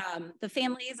then the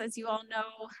families, as you all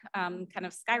know, kind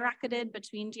of skyrocketed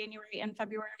between January and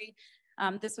February.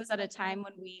 This was at a time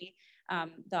when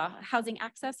the housing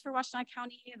access for Washtenaw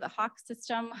County, the HAWK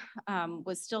system,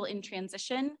 was still in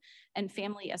transition, and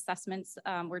family assessments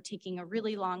were taking a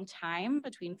really long time,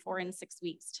 between 4 and 6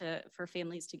 weeks for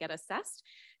families to get assessed.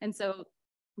 And so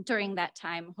during that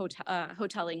time,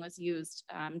 hoteling was used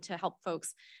to help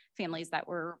families that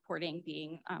were reporting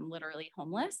being literally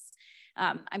homeless.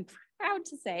 I'm proud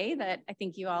to say that I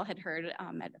think you all had heard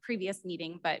at a previous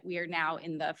meeting, but we are now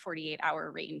in the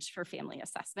 48-hour range for family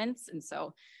assessments. And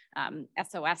so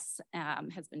SOS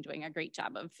has been doing a great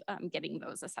job of getting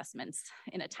those assessments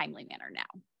in a timely manner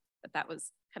now. But that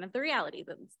was kind of the reality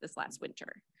this last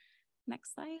winter.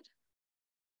 Next slide.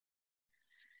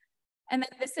 And then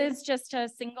this is just a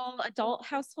single adult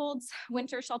households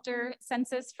winter shelter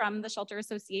census from the Shelter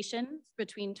Association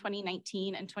between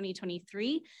 2019 and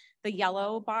 2023. The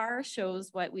yellow bar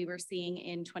shows what we were seeing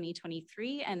in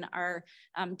 2023, and our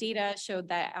data showed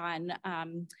that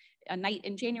on a night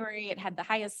in January, it had the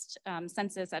highest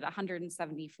census at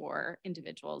 174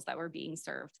 individuals that were being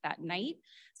served that night.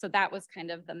 So that was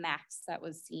kind of the max that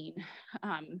was seen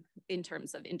in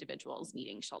terms of individuals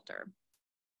needing shelter.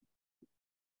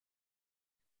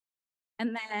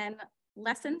 And then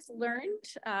lessons learned,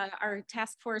 our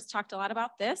task force talked a lot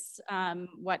about this,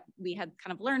 what we had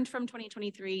kind of learned from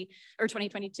 2023 or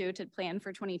 2022 to plan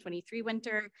for 2023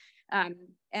 winter.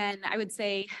 And I would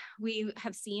say we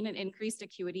have seen an increased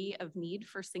acuity of need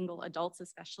for single adults,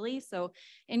 especially. So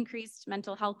increased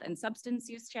mental health and substance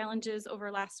use challenges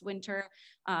over last winter.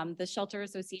 The Shelter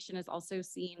Association has also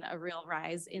seen a real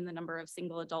rise in the number of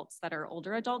single adults that are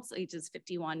older adults, ages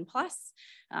 51 plus.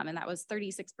 And that was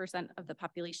 36% of the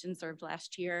population served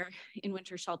last year in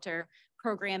winter shelter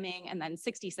programming, and then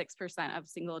 66% of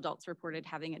single adults reported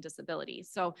having a disability.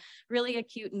 So really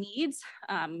acute needs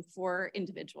for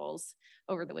individuals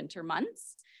over the winter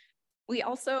months. We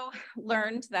also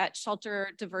learned that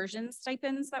shelter diversion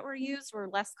stipends that were used were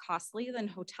less costly than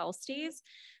hotel stays.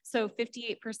 So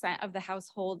 58% of the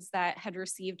households that had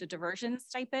received a diversion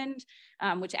stipend,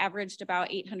 which averaged about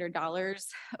 $800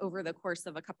 over the course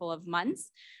of a couple of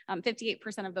months,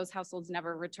 58% of those households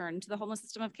never returned to the homeless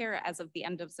system of care as of the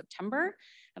end of September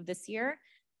of this year.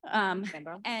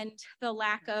 And the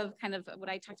lack of kind of what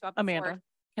I talked about before.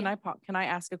 Amanda, can I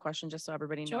ask a question just so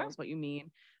everybody knows what you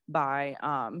mean? by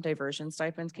diversion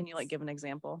stipends. Can you like give an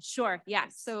example? Sure. Yeah.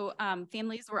 So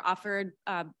families were offered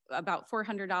about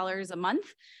 $400 a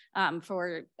month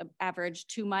for average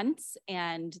 2 months.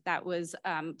 And that was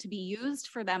to be used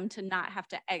for them to not have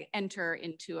to enter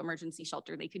into emergency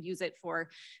shelter. They could use it for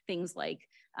things like,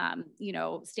 you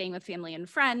know, staying with family and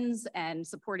friends and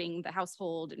supporting the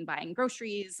household and buying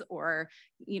groceries, or,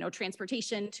 you know,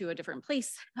 transportation to a different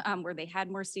place where they had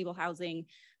more stable housing.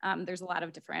 There's a lot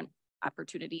of different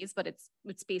opportunities, but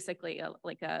it's basically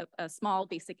like a small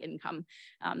basic income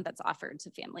that's offered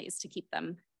to families to keep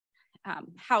them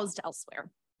housed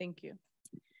elsewhere. Thank you.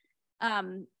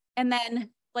 And then,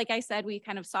 like I said, we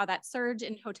kind of saw that surge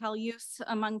in hotel use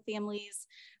among families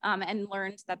and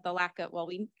learned that the lack of, well,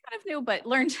 we kind of knew, but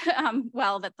learned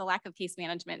well that the lack of case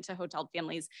management to hotel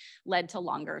families led to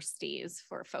longer stays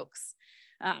for folks.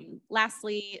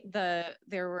 Lastly, there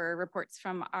were reports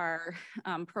from our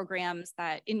programs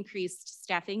that increased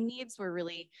staffing needs were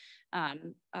really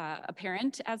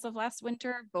apparent as of last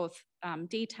winter, both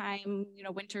daytime, you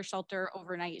know, winter shelter,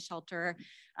 overnight shelter,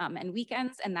 and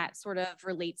weekends. And that sort of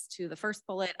relates to the first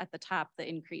bullet at the top, the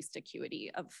increased acuity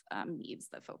of needs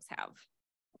that folks have.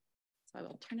 So I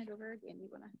will turn it over again. You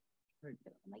want to?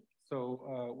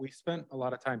 So we spent a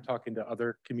lot of time talking to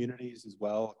other communities as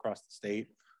well across the state.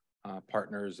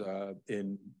 Partners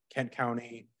in Kent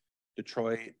County,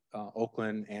 Detroit,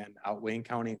 Oakland, and out Wayne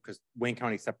County, because Wayne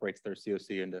County separates their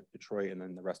COC into Detroit and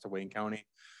then the rest of Wayne County.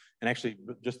 And actually,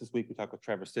 just this week, we talked with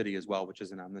Traverse City as well, which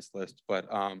isn't on this list. But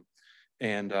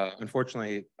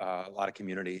unfortunately, a lot of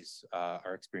communities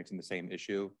are experiencing the same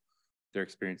issue. They're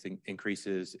experiencing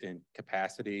increases in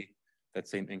capacity, that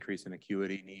same increase in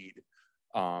acuity need.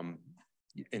 And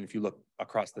if you look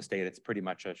across the state, it's pretty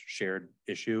much a shared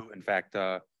issue. In fact,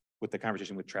 with the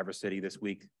conversation with Traverse City this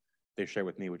week, they shared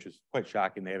with me, which is quite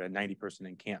shocking. They have a 90-person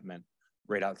encampment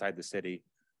right outside the city,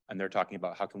 and they're talking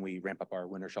about how can we ramp up our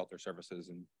winter shelter services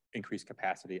and increase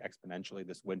capacity exponentially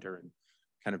this winter, and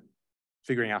kind of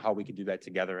figuring out how we can do that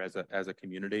together as a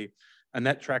community. And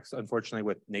that tracks, unfortunately,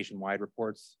 with nationwide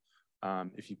reports.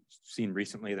 If you've seen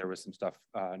recently, there was some stuff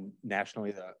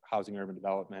nationally. The Housing and Urban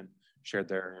Development shared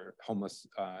their homeless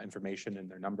information and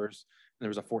their numbers. And there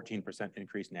was a 14%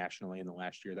 increase nationally in the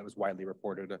last year. That was widely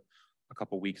reported a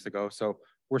couple weeks ago. So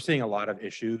we're seeing a lot of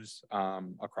issues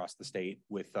across the state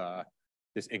with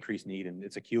this increased need and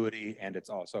its acuity, and it's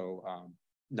also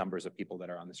numbers of people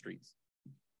that are on the streets.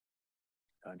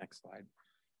 Next slide.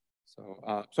 So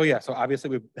obviously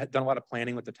we've done a lot of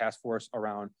planning with the task force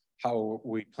around how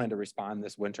we plan to respond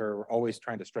this winter. We're always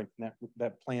trying to strengthen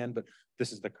that plan, but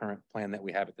this is the current plan that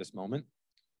we have at this moment.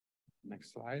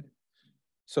 Next slide.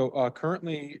 So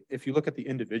currently, if you look at the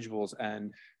individuals,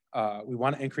 and we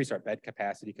want to increase our bed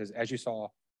capacity, because as you saw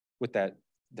with that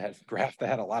graph that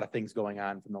had a lot of things going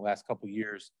on from the last couple of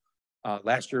years,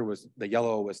 last year was the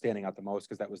yellow was standing out the most,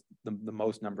 because that was the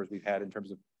most numbers we've had in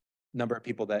terms of number of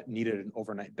people that needed an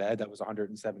overnight bed. That was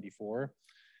 174.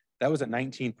 That was a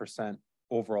 19%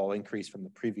 overall increase from the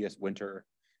previous winter.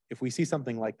 If we see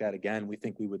something like that again, we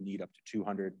think we would need up to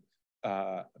 200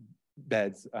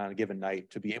 beds on a given night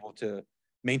to be able to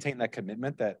maintain that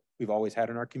commitment that we've always had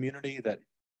in our community. That,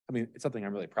 I mean, it's something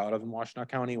I'm really proud of in Washtenaw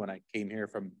County. When I came here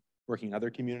from working in other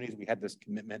communities, we had this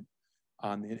commitment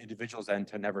on the individual's end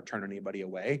to never turn anybody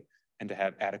away and to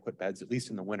have adequate beds, at least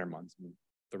in the winter months. I mean,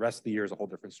 the rest of the year is a whole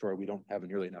different story. We don't have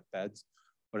nearly enough beds,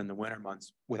 but in the winter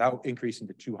months, without increasing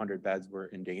to 200 beds, we're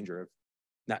in danger of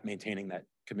not maintaining that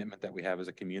commitment that we have as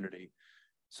a community.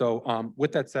 So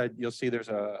with that said, you'll see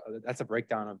that's a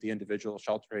breakdown of the individual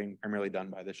sheltering primarily done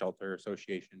by the Shelter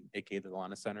Association, aka the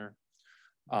Delonis Center.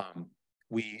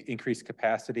 We increase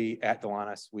capacity at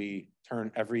Delonis. We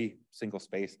turn every single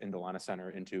space in Delonis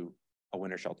Center into a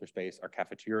winter shelter space. Our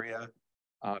cafeteria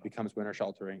becomes winter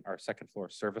sheltering. Our second floor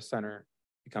service center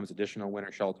becomes additional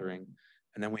winter sheltering.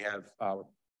 And then we have,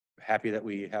 happy that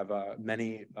we have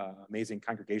many amazing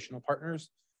congregational partners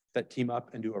that team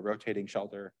up and do a rotating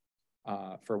shelter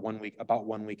for 1 week, about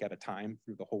 1 week at a time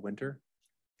through the whole winter.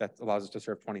 That allows us to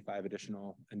serve 25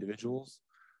 additional individuals.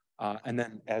 And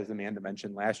then, as Amanda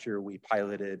mentioned, last year we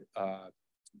piloted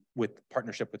with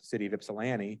partnership with the city of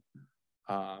Ypsilanti,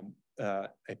 a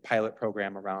pilot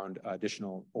program around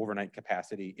additional overnight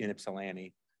capacity in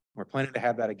Ypsilanti. We're planning to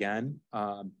have that again.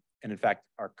 And in fact,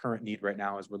 our current need right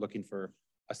now is we're looking for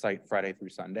a site Friday through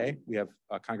Sunday. We have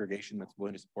a congregation that's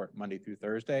willing to support Monday through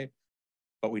Thursday,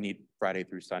 but we need Friday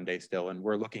through Sunday still. And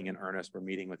we're looking in earnest. We're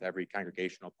meeting with every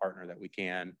congregational partner that we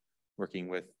can, working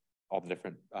with all the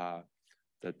different,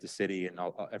 the city and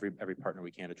every partner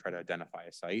we can to try to identify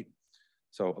a site.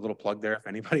 So a little plug there, if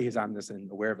anybody is on this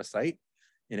and aware of a site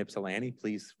in Ypsilanti,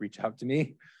 please reach out to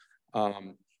me.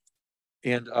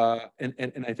 And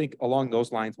I think along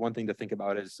those lines, one thing to think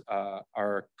about is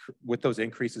with those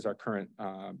increases, our current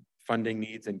funding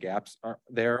needs and gaps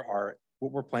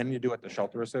what we're planning to do at the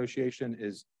Shelter Association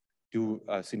is do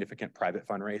a significant private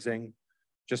fundraising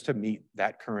just to meet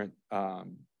that current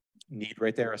need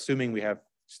right there, assuming we have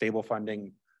stable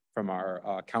funding from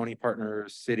our county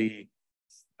partners, city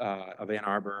of Ann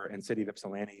Arbor and city of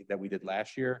Ypsilanti that we did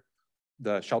last year.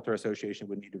 The Shelter Association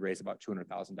would need to raise about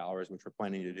 $200,000, which we're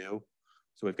planning to do.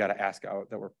 So we've got to ask out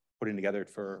that we're putting together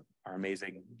for our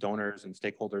amazing donors and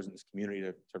stakeholders in this community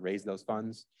to raise those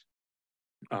funds.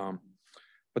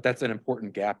 But that's an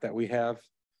important gap that we have.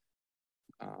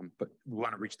 But we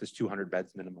want to reach this 200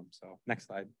 beds minimum. So next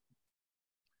slide.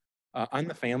 On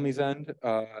the families end,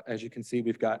 as you can see,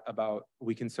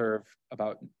 we can serve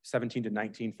about 17 to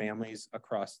 19 families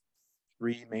across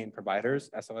 3 main providers: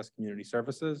 SOS Community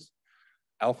Services,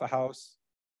 Alpha House,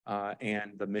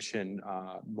 and the Mission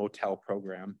Motel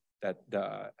program that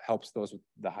helps those with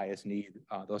the highest need,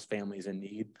 those families in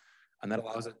need. And that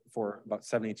allows it for about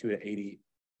 78 to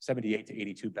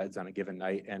 82 beds on a given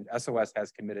night. And SOS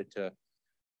has committed to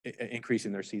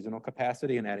increasing their seasonal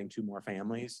capacity and adding 2 more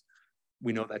families.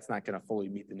 We know that's not going to fully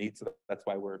meet the needs. So that's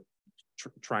why we're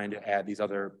trying to add these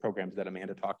other programs that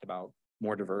Amanda talked about,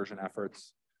 more diversion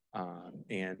efforts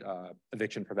and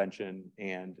eviction prevention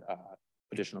and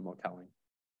additional moteling.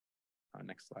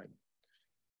 Next slide.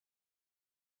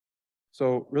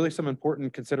 So really some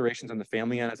important considerations on the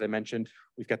family end. As I mentioned,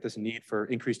 we've got this need for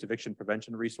increased eviction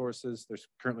prevention resources. There's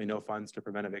currently no funds to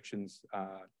prevent evictions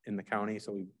in the county.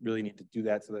 So we really need to do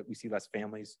that so that we see less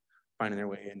families finding their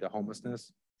way into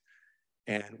homelessness.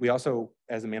 And we also,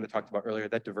 as Amanda talked about earlier,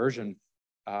 that diversion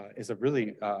is a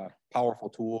really powerful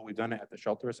tool. We've done it at the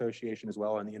Shelter Association as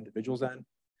well on the individuals end.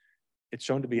 It's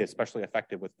shown to be especially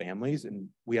effective with families, and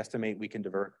we estimate we can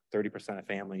divert 30% of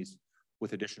families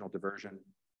with additional diversion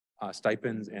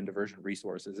stipends and diversion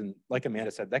resources. And like Amanda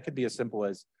said, that could be as simple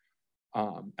as,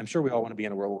 I'm sure we all want to be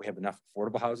in a world where we have enough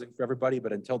affordable housing for everybody,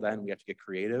 but until then we have to get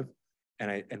creative.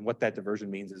 And what that diversion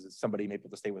means is somebody may be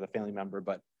able to stay with a family member,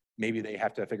 but maybe they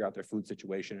have to figure out their food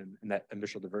situation, and that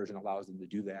initial diversion allows them to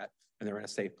do that, and they're in a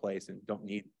safe place and don't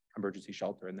need emergency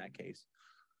shelter in that case.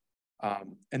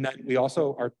 And then we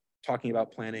also are talking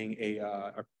about planning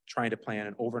trying to plan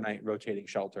an overnight rotating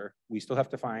shelter. We still have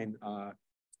to find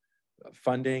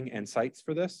funding and sites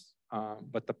for this,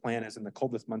 but the plan is in the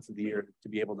coldest months of the year to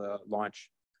be able to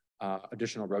launch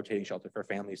additional rotating shelter for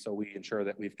families. So we ensure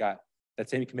that we've got that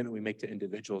same commitment we make to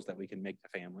individuals that we can make to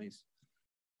families.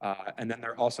 And then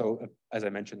there also, as I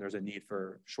mentioned, there's a need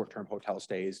for short-term hotel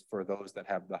stays for those that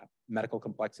have the medical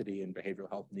complexity and behavioral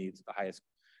health needs, the highest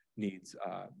needs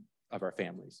of our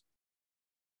families.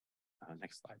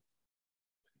 Next slide.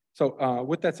 So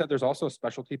with that said, there's also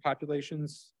specialty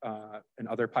populations and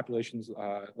other populations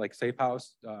like Safe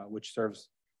House, which serves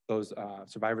those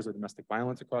survivors of domestic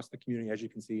violence across the community. As you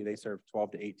can see, they serve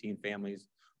 12 to 18 families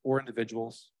or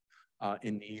individuals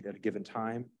in need at a given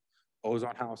time.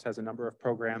 Ozone House has a number of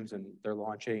programs, and they're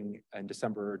launching in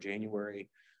December or January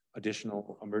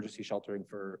additional emergency sheltering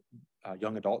for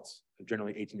young adults,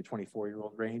 generally 18 to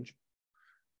 24-year-old range,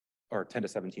 or 10 to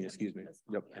 17, excuse me.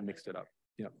 Yep, I mixed it up.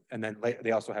 Yep. And then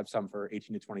they also have some for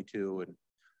 18 to 22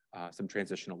 and some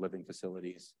transitional living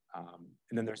facilities.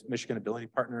 And then there's Michigan Ability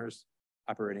Partners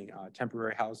operating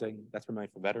temporary housing. That's primarily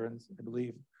for veterans, I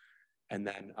believe. And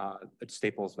then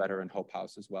Staples Veteran Hope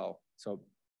House as well. So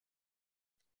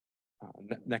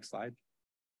next slide.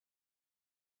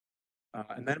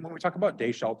 And then when we talk about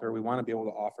day shelter, we want to be able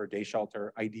to offer day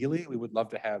shelter. Ideally, we would love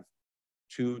to have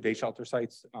 2 day shelter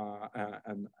sites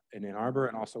in Ann Arbor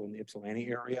and also in the Ypsilanti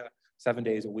area, 7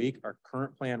 days a week. Our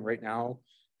current plan right now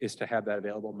is to have that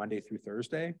available Monday through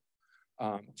Thursday,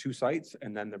 2 sites,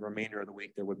 and then the remainder of the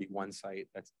week there would be 1 site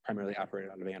that's primarily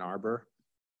operated out of Ann Arbor.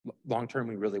 Long term,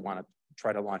 we really want to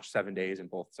try to launch 7 days in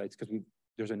both sites because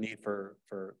there's a need for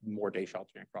more day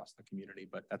sheltering across the community,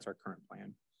 but that's our current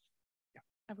plan. Yeah.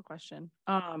 I have a question.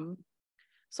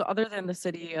 So other than the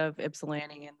city of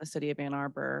Ypsilanti and the city of Ann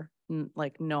Arbor,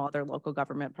 like no other local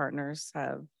government partners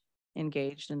have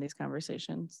engaged in these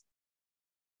conversations?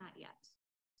 Not yet.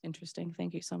 Interesting.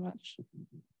 Thank you so much.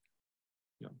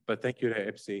 Yeah, but thank you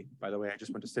to IPSI. By the way, I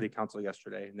just went to city council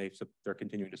yesterday and they're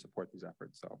continuing to support these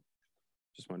efforts. So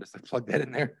just wanted to plug that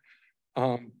in there.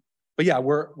 But yeah,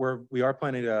 we are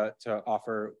planning to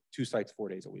offer 2 sites 4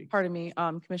 days a week. Pardon me,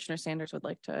 Commissioner Sanders would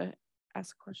like to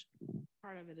ask a question.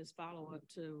 Part of it is follow up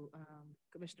to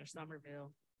Commissioner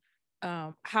Somerville.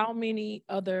 How many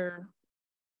other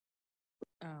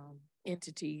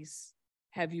entities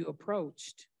have you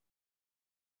approached?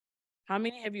 How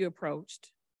many have you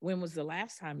approached? When was the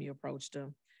last time you approached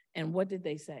them? And what did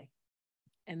they say?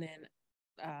 And then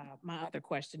my other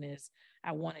question is,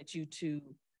 I wanted you to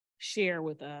share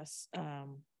with us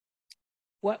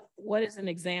what is an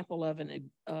example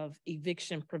of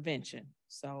eviction prevention.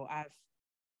 So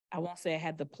I won't say I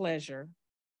had the pleasure.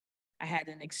 I had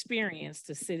an experience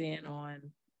to sit in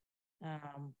on,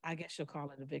 I guess you'll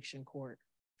call it eviction court.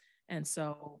 And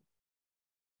so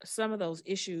some of those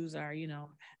issues are,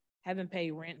 haven't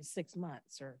paid rent in 6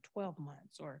 months or 12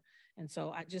 months, and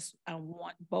so I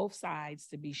want both sides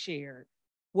to be shared.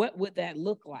 What would that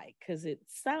look like? Because it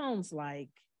sounds like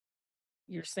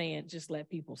you're saying just let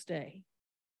people stay,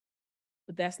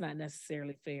 but that's not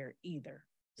necessarily fair either.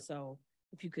 So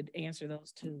if you could answer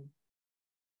those two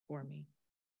for me.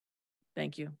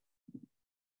 Thank you.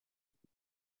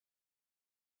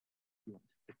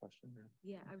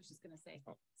 Yeah, I was just gonna say,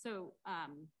 so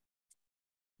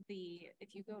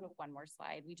if you go to one more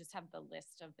slide, we just have the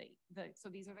list of so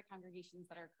these are the congregations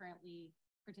that are currently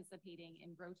participating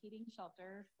in rotating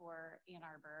shelter for Ann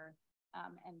Arbor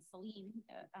and Saline,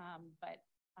 but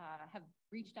have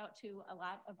reached out to a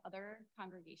lot of other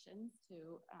congregations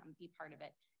to be part of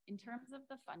it. In terms of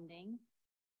the funding,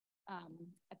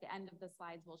 at the end of the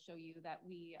slides, we'll show you that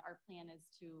our plan is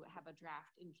to have a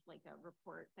draft in like a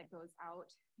report that goes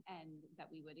out and that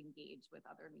we would engage with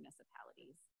other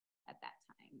municipalities at that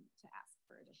time to ask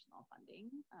for additional funding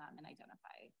and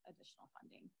identify additional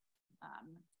funding. I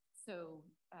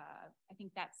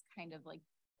think that's kind of like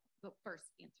the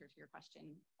first answer to your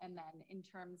question. And then in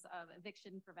terms of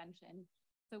eviction prevention,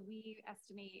 so we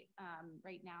estimate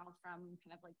right now from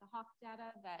kind of like the Hawk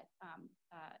data that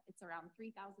it's around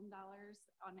 $3,000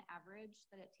 on average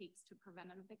that it takes to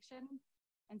prevent an eviction.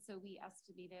 And so we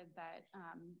estimated that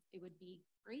it would be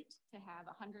great to have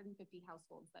 150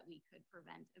 households that we could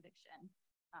prevent eviction.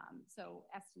 So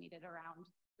estimated around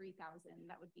 3,000,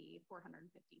 that would be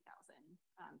 450,000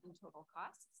 in total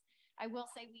costs. I will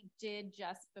say we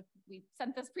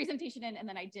sent this presentation in, and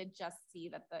then I did just see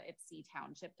that the Ypsi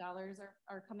Township dollars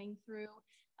are coming through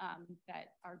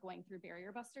that are going through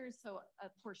barrier busters. So a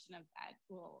portion of that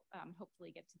will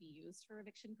hopefully get to be used for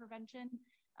eviction prevention,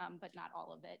 but not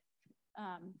all of it.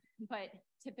 But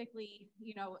typically,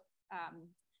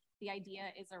 the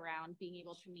idea is around being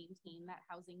able to maintain that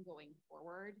housing going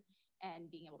forward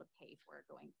and being able to pay for it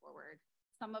going forward.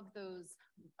 Some of those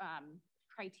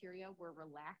criteria were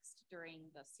relaxed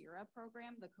during the CERA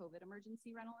program, the COVID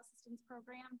Emergency Rental Assistance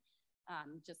Program,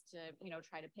 just to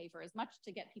try to pay for as much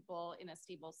to get people in a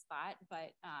stable spot,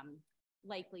 but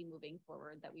likely moving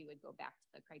forward that we would go back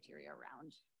to the criteria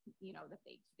around, that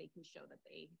they can show that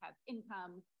they have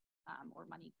income or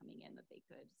money coming in that they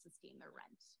could sustain their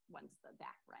rent once the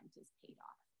back rent is paid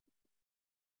off.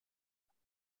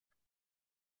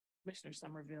 Commissioner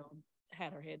Somerville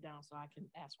had her head down, so I can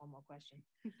ask one more question.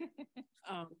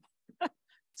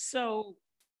 So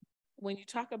when you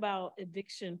talk about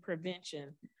eviction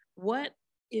prevention, what,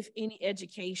 if any,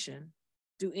 education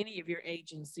do any of your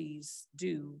agencies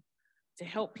do to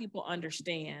help people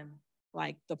understand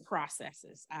like the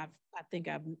processes? I think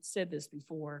I've said this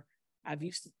before. I've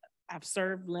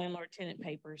served landlord-tenant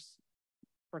papers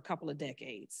for a couple of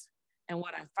decades. And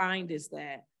what I find is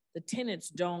that the tenants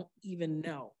don't even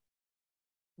know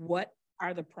what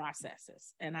are the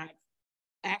processes. And I've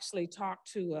actually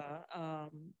talked to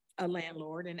a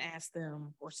landlord and asked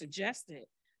them or suggested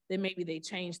that maybe they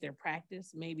change their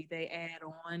practice. Maybe they add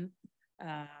on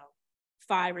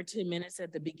 5 or 10 minutes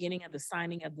at the beginning of the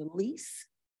signing of the lease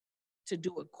to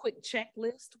do a quick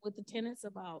checklist with the tenants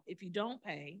about if you don't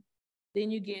pay, then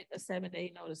you get a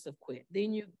 7-day notice of quit.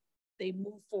 Then they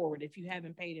move forward if you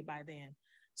haven't paid it by then.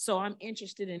 So I'm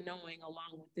interested in knowing,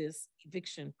 along with this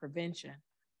eviction prevention,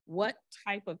 what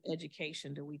type of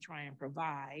education do we try and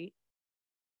provide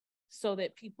so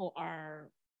that people are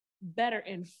better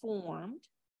informed?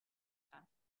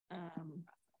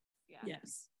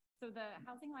 Yes. So the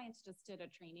Housing Alliance just did a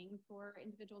training for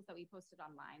individuals that we posted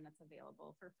online that's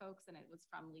available for folks, and it was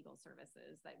from legal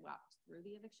services that walked through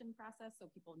the eviction process so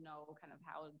people know kind of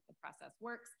how the process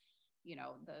works.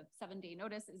 The 7-day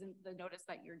notice isn't the notice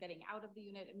that you're getting out of the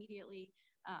unit immediately.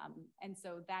 And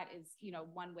so that is,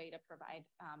 one way to provide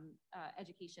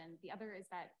education. The other is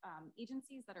that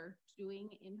agencies that are doing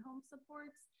in-home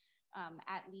supports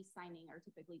at lease signing are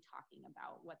typically talking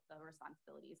about what the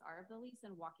responsibilities are of the lease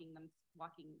and walking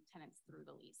tenants through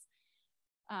the lease.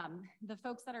 The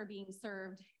folks that are being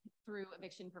served through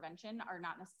eviction prevention are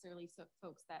not necessarily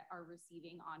folks that are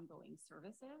receiving ongoing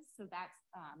services. So that's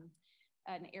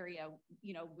an area,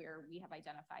 where we have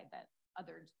identified that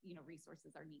other,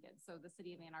 resources are needed. So the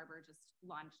city of Ann Arbor just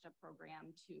launched a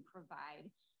program to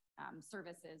provide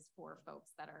services for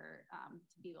folks that are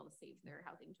to be able to save their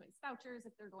housing choice vouchers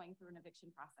if they're going through an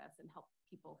eviction process and help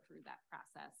people through that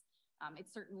process.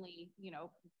 It's certainly, you know,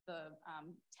 the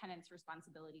tenant's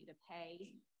responsibility to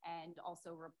pay and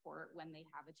also report when they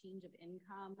have a change of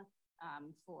income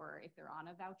for if they're on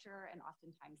a voucher. And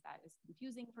oftentimes that is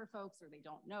confusing for folks, or they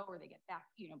don't know, or they get back,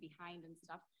 you know, behind and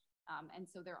stuff. And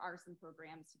so there are some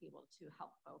programs to be able to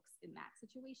help folks in that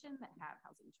situation that have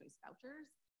housing choice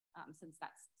vouchers, since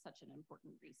that's such an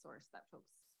important resource that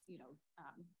folks, you know,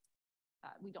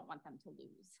 we don't want them to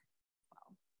lose.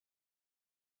 Well.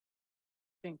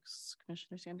 Thanks,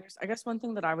 Commissioner Sanders. I guess one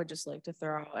thing that I would just like to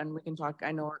throw out, and we can talk,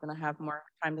 I know we're going to have more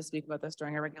time to speak about this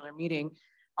during a regular meeting.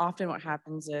 Often what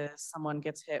happens is someone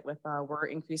gets hit with, we're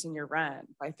increasing your rent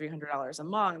by $300 a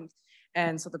month.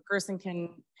 And so the person can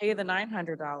pay the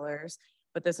 $900,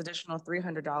 but this additional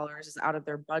 $300 is out of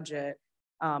their budget.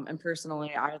 And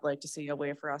personally, I would like to see a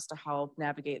way for us to help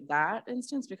navigate that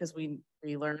instance, because we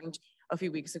learned a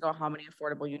few weeks ago how many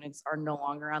affordable units are no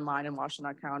longer online in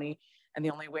Washtenaw County. And the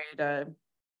only way to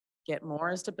get more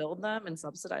is to build them and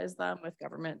subsidize them with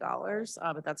government dollars.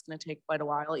 But that's going to take quite a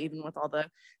while, even with all the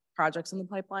projects in the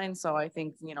pipeline. So I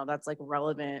think, you know, that's like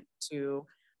relevant to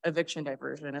eviction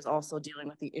diversion, is also dealing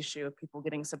with the issue of people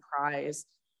getting surprise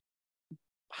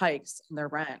hikes in their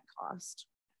rent cost.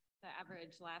 The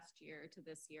average last year to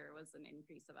this year was an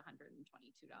increase of $122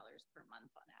 per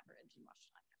month on average in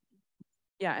Washtenaw County.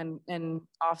 Yeah, and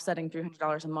offsetting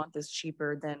 $300 a month is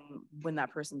cheaper than when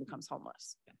that person becomes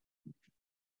homeless.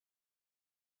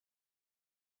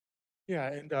 Yeah,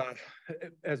 and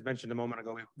as mentioned a moment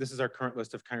ago, this is our current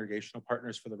list of congregational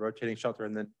partners for the rotating shelter.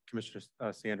 And then Commissioner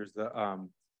Sanders,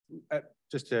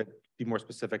 just to be more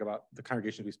specific about the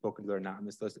congregations we've spoken to that are not on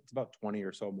this list, it's about 20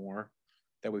 or so more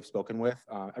that we've spoken with.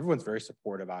 Everyone's very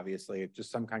supportive, obviously. Just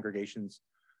some congregations,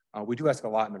 we do ask a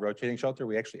lot in the rotating shelter.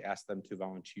 We actually ask them to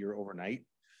volunteer overnight.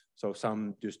 So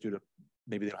some just due to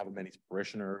maybe they don't have many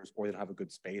parishioners or they don't have a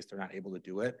good space, they're not able to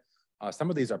do it.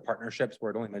 Some of these are partnerships where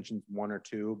it only mentions one or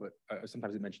two, but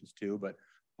sometimes it mentions two, but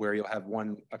where you'll have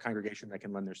a congregation that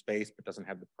can lend their space but doesn't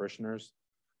have the parishioners.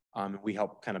 We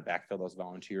help kind of backfill those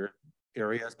volunteer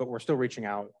areas, but we're still reaching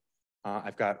out.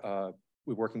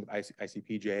 We're working with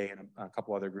ICPJ and a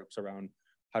couple other groups around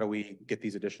how do we get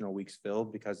these additional weeks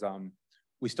filled, because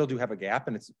we still do have a gap,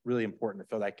 and it's really important to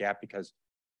fill that gap, because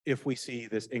if we see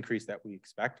this increase that we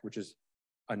expect, which is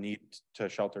a need to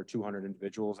shelter 200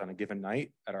 individuals on a given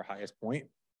night at our highest point,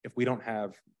 if we don't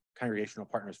have congregational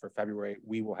partners for February,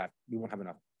 we won't have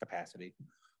enough capacity.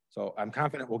 So I'm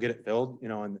confident we'll get it filled, you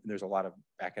know, and there's a lot of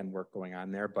back end work going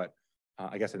on there. But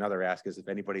I guess another ask is if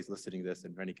anybody's listening to this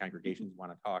and any congregations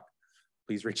want to talk,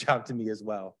 please reach out to me as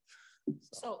well.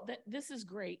 So this is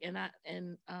great,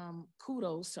 and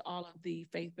kudos to all of the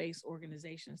faith-based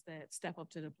organizations that step up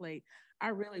to the plate. I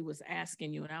really was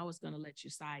asking you, and I was going to let you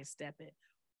sidestep it.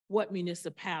 What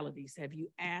municipalities have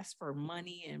you asked for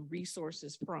money and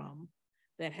resources from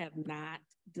that have not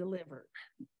delivered?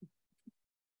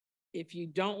 If you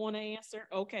don't want to answer,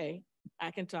 okay,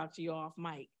 I can talk to you off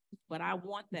mic. But I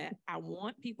want that. I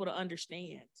want people to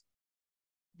understand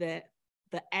that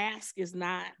the ask is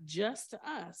not just to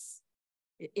us.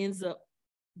 It ends up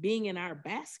being in our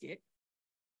basket,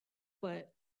 but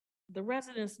the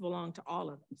residents belong to all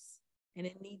of us. And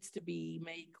it needs to be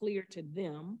made clear to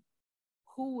them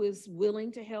who is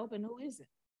willing to help and who isn't.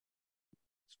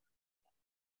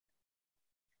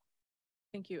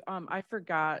 Thank you. I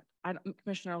forgot,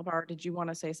 Commissioner LaBarre, did you want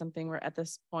to say something at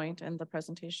this point in the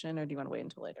presentation, or do you want to wait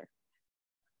until later?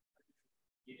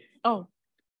 Oh,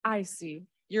 I see.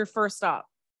 You're first up.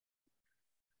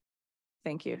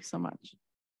 Thank you so much.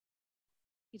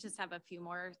 You just have a few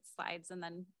more slides and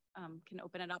then can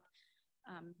open it up.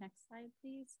 Next slide,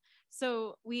 please.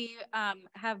 So we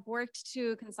have worked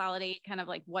to consolidate kind of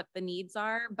like what the needs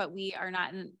are, but we are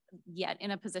not yet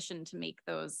in a position to make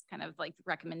those kind of like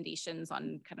recommendations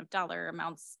on kind of dollar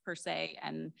amounts per se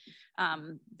and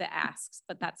the asks,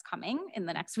 but that's coming in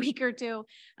the next week or two.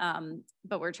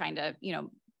 But we're trying to, you know,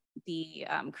 be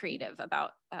creative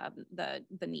about the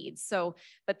needs. So,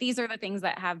 but these are the things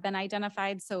that have been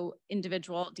identified. So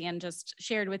individual, Dan just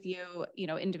shared with you, you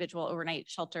know, individual overnight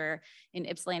shelter in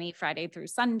Ypsilanti Friday through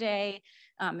Sunday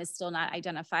is still not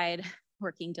identified.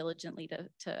 Working diligently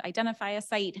to identify a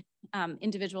site,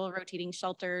 individual rotating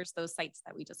shelters, those sites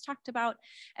that we just talked about,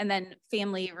 and then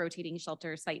family rotating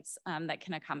shelter sites that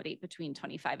can accommodate between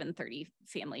 25 and 30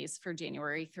 families for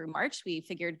January through March. We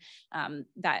figured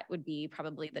that would be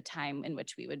probably the time in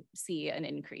which we would see an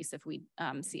increase if we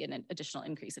see an additional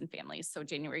increase in families. So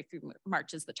January through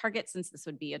March is the target, since this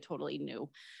would be a totally new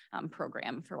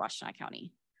program for Washtenaw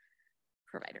County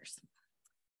providers.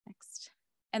 Next.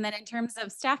 And then in terms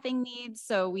of staffing needs,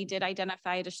 so we did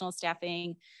identify additional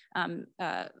staffing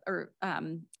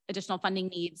additional funding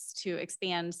needs to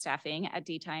expand staffing at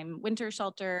Daytime Winter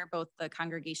Shelter, both the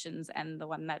congregations and the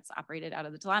one that's operated out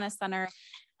of the Delanus Center.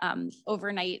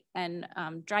 Overnight and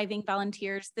driving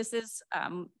volunteers. This is,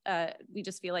 we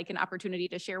just feel like an opportunity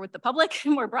to share with the public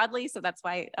more broadly. So that's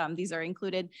why these are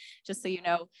included, just so you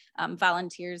know,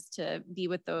 volunteers to be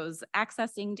with those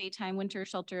accessing Daytime Winter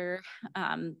Shelter,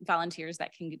 volunteers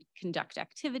that can conduct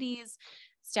activities,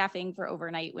 staffing for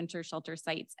overnight winter shelter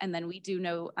sites. And then we do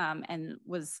know and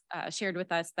was shared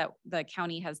with us that the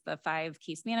county has the 5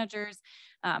 case managers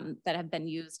that have been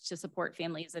used to support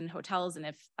families in hotels. And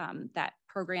if that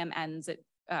program ends, it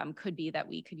could be that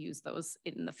we could use those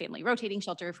in the family rotating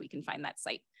shelter if we can find that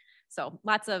site. So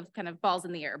lots of kind of balls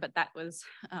in the air, but that was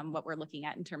what we're looking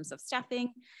at in terms of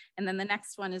staffing. And then the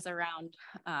next one is around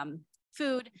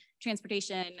food,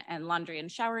 transportation, and laundry and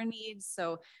shower needs.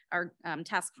 So our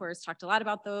task force talked a lot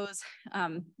about those.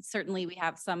 Certainly we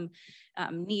have some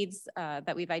needs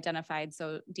that we've identified.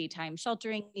 So daytime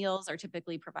sheltering meals are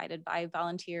typically provided by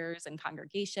volunteers and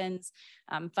congregations.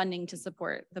 Funding to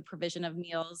support the provision of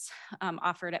meals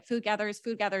offered at Food Gatherers.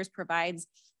 Food Gatherers provides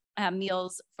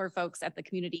meals for folks at the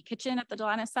community kitchen at the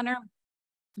Delanus Center.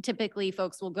 Typically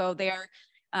folks will go there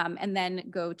and then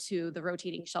go to the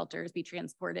rotating shelters, be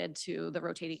transported to the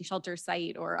rotating shelter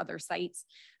site or other sites.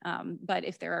 But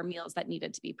if there are meals that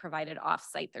needed to be provided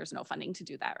off-site, there's no funding to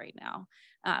do that right now.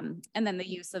 And then the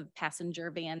use of passenger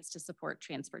vans to support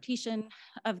transportation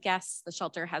of guests. The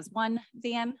shelter has 1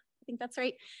 van, I think that's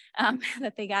right,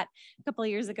 that they got a couple of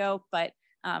years ago, but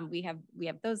we have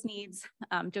those needs,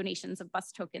 donations of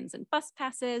bus tokens and bus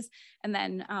passes, and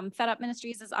then Fed Up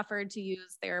Ministries is offered to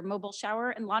use their mobile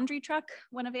shower and laundry truck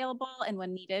when available and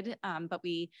when needed, but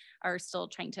we are still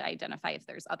trying to identify if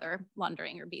there's other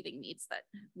laundering or bathing needs that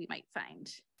we might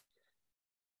find.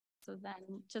 So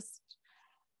then just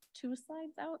 2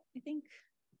 slides out, I think.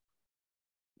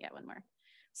 Yeah, 1 more.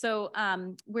 So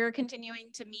we're continuing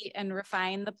to meet and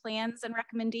refine the plans and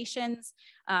recommendations.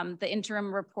 The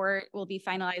interim report will be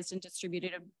finalized and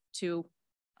distributed to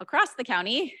across the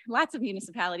county, lots of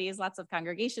municipalities, lots of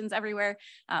congregations everywhere,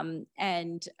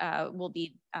 and we'll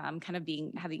be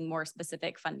having more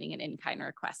specific funding and in-kind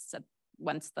requests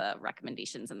once the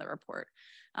recommendations in the report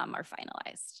are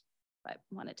finalized. But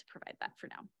wanted to provide that for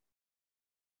now.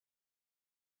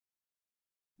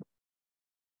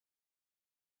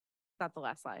 That the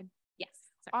last slide? Yes.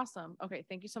 Sorry. Awesome. Okay,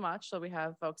 thank you so much. So we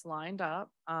have folks lined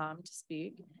up to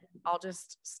speak. I'll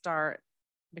just start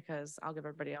because I'll give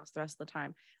everybody else the rest of the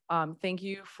time. Thank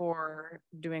you for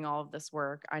doing all of this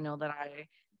work. I know that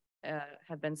I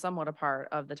have been somewhat a part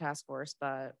of the task force,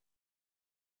 but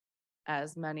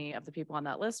as many of the people on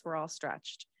that list, we're all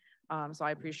stretched. So I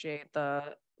appreciate the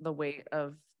weight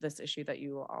of this issue that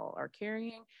you all are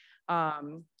carrying.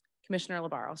 Commissioner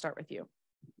LaBarre, I'll start with you.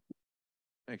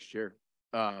 Thanks, Chair.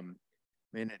 Dan,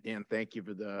 thank you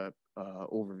for the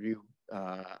overview.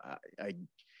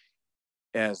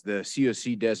 As the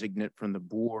COC designate from the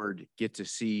board, get to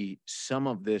see some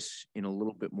of this in a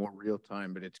little bit more real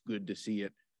time, but it's good to see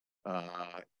it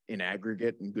in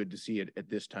aggregate and good to see it at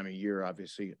this time of year,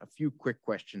 obviously. A few quick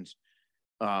questions.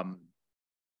 I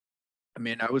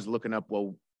was looking up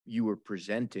while you were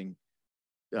presenting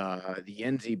the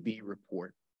NZB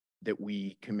report that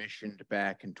we commissioned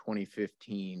back in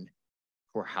 2015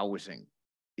 for housing.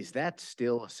 Is that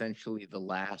still essentially the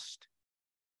last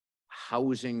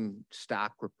housing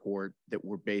stock report that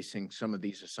we're basing some of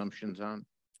these assumptions on?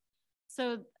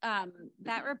 So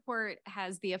that report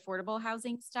has the affordable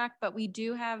housing stock, but we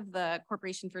do have the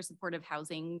Corporation for Supportive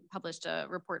Housing published a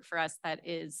report for us that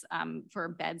is for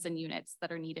beds and units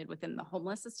that are needed within the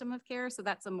homeless system of care. So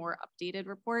that's a more updated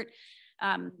report.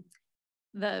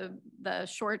 The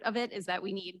short of it is that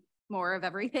we need more of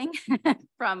everything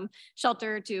from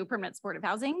shelter to permanent supportive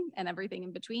housing and everything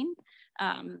in between.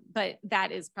 But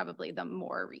that is probably the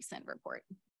more recent report.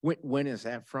 When is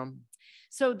that from?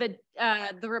 So the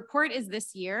report is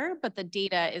this year, but the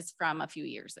data is from a few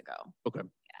years ago. Okay.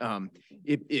 Yeah.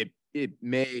 It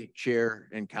may, Chair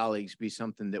and colleagues, be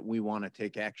something that we want to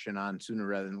take action on sooner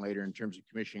rather than later in terms of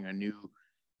commissioning a new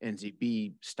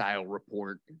NZB style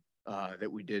report that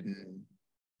we did in,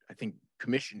 I think,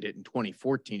 commissioned it in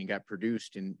 2014 and got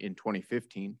produced in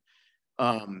 2015.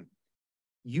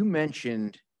 You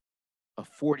mentioned a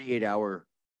 48-hour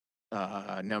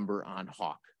number on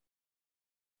Hawk.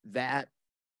 That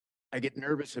I get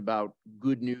nervous about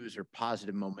good news or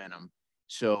positive momentum.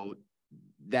 So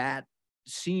that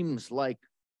seems like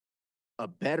a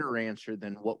better answer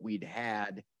than what we'd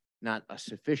had, not a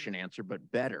sufficient answer,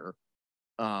 but better.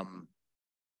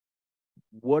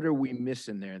 what are we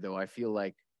missing there though? I feel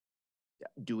like,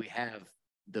 do we have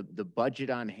the budget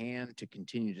on hand to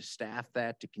continue to staff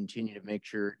that, to continue to make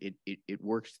sure it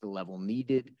works to the level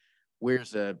needed?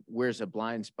 Where's a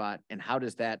blind spot, and how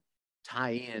does that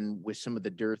tie in with some of the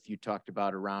dearth you talked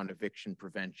about around eviction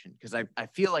prevention? Because I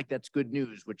feel like that's good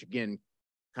news, which again,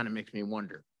 kind of makes me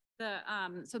wonder.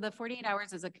 So the 48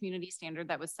 hours is a community standard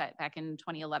that was set back in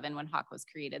 2011 when HAWK was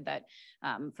created, that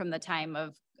from the time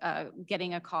of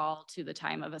getting a call to the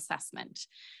time of assessment.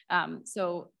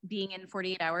 So being in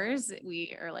 48 hours,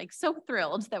 we are like so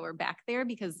thrilled that we're back there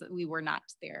because we were not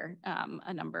there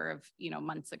a number of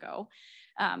months ago.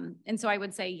 And so I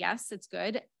would say, yes, it's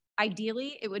good.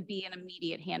 Ideally, it would be an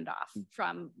immediate handoff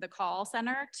from the call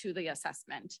center to the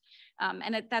assessment.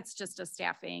 And that's just a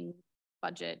staffing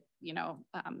budget,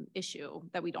 issue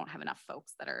that we don't have enough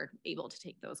folks that are able to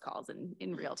take those calls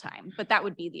in real time, but that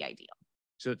would be the ideal.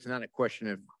 So it's not a question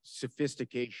of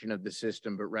sophistication of the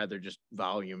system, but rather just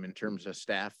volume in terms of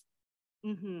staff.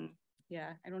 Mm-hmm.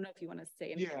 Yeah, I don't know if you want to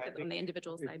say anything on the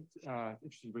individual side.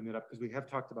 Interesting to bring that up because we have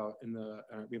talked about in the,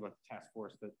 we have a task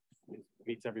force that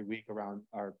meets every week around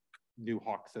our new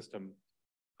HAWK system.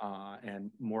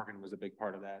 And Morgan was a big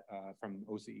part of that from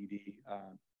OCED.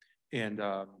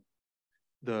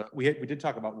 We did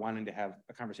talk about wanting to have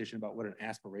a conversation about what an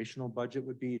aspirational budget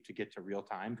would be to get to real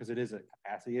time, because it is a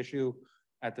capacity issue.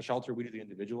 At the shelter, we do the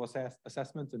individual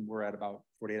assessments, and we're at about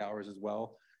 48 hours as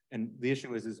well. And the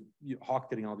issue is HAWK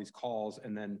getting all these calls,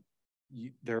 and then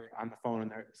they're on the phone,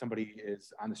 and somebody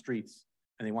is on the streets,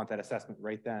 and they want that assessment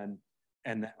right then,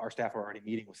 and our staff are already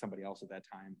meeting with somebody else at that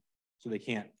time, so they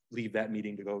can't leave that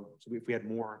meeting to go. So if we had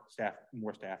more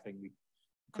staffing, we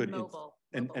could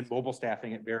and mobile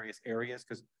staffing at various areas,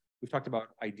 because we've talked about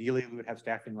ideally we would have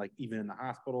staffing like even in the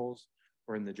hospitals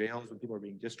or in the jails when people are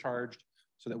being discharged,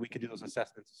 so that we could do those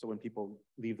assessments. So when people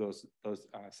leave those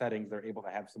settings, they're able to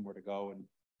have somewhere to go and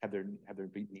have their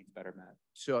needs better met.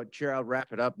 So Chair, I'll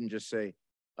wrap it up and just say,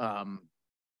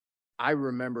 I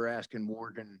remember asking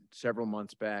Morgan several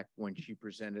months back when she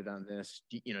presented on this,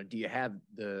 do you have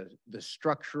the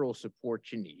structural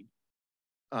support you need?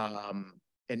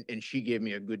 And she gave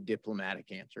me a good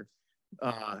diplomatic answer.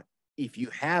 If you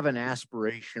have an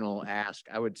aspirational ask,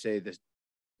 I would say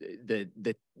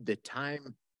the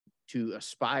time to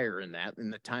aspire in that,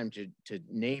 and the time to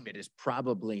name it, is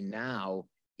probably now.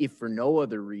 If for no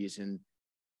other reason,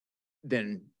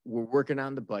 then we're working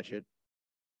on the budget.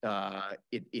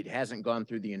 It hasn't gone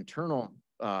through the internal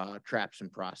traps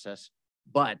and process,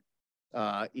 but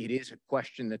it is a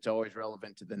question that's always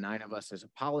relevant to the 9 of us as a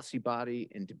policy body,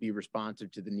 and to be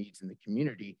responsive to the needs in the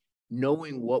community.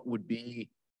 Knowing what would be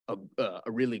a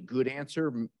really good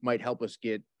answer might help us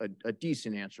get a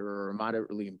decent answer or a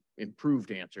moderately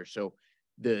improved answer. So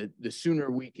the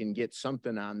sooner we can get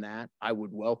something on that, I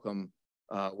would welcome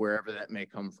wherever that may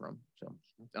come from. So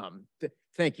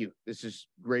thank you. This is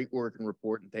great work and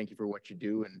report, and thank you for what you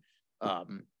do.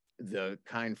 And the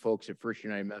kind folks at First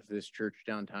United Methodist Church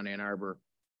downtown Ann Arbor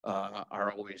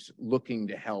are always looking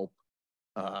to help.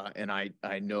 And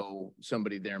I know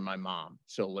somebody there, my mom.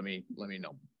 So let me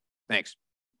know. Thanks.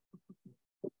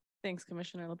 Thanks,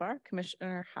 Commissioner LaBarre.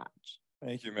 Commissioner Hodge.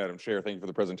 Thank you, Madam Chair. Thank you for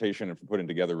the presentation and for putting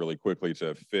together really quickly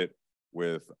to fit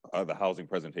with the housing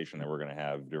presentation that we're going to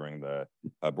have during the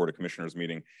Board of Commissioners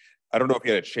meeting. I don't know if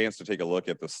you had a chance to take a look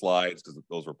at the slides, because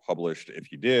those were published.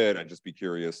 If you did, I'd just be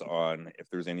curious on if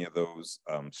there's any of those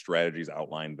strategies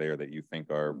outlined there that you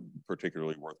think are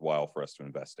particularly worthwhile for us to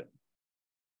invest in.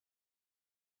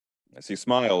 I see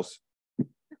smiles.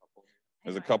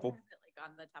 There's a couple. Like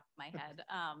on the top of my head.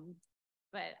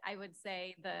 But I would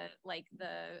say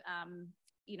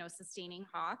sustaining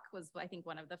HAWK was, I think,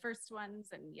 one of the first ones.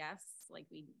 And yes, like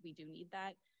we do need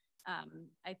that.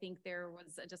 I think there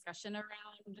was a discussion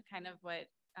around kind of what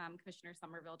Commissioner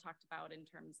Somerville talked about in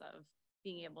terms of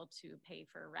being able to pay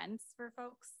for rents for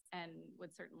folks, and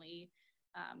would certainly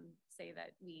say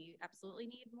that we absolutely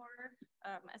need more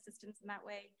assistance in that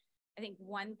way. I think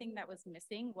one thing that was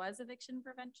missing was eviction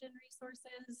prevention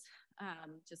resources,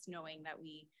 just knowing that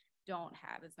we don't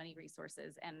have as many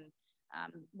resources, and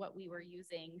what we were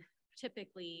using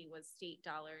typically was state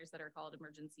dollars that are called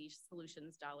emergency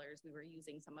solutions dollars. We were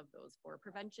using some of those for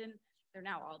prevention. They're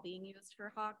now all being used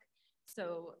for HAWK.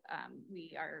 So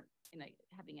we are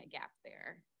having a gap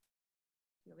there.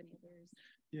 Do you have any others?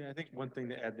 Yeah, I think one thing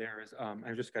to add there is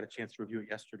I just got a chance to review it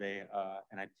yesterday,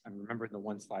 and I'm remembering the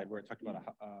one slide where it talked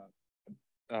about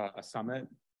a summit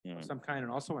of some kind,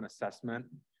 and also an assessment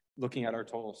looking at our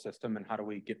total system and how do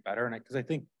we get better. And because I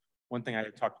think one thing I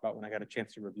had talked about when I got a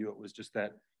chance to review it was just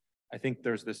that I think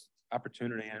there's this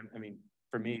opportunity, and I mean,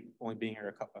 for me, only being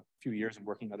here a few years and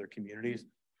working in other communities,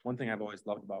 one thing I've always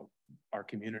loved about our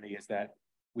community is that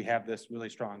we have this really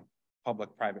strong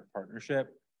public-private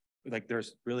partnership. Like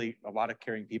there's really a lot of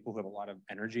caring people who have a lot of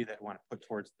energy that want to put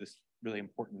towards this really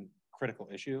important, critical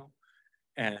issue.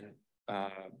 And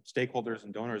stakeholders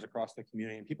and donors across the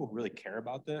community and people who really care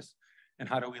about this. And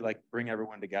how do we like bring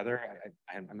everyone together?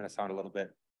 I'm going to sound a little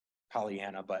bit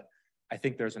Pollyanna, but I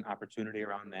think there's an opportunity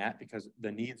around that because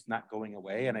the need's not going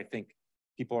away. And I think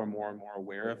people are more and more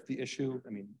aware of the issue. I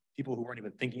mean, people who weren't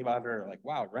even thinking about it are like,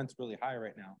 wow, rent's really high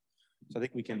right now. So I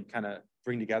think we can kind of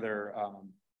bring together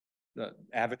the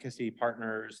advocacy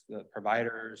partners, the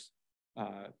providers,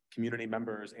 community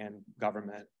members and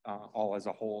government all as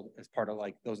a whole as part of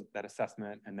like that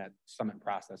assessment and that summit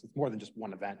process. It's more than just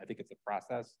one event. I think it's a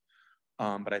process.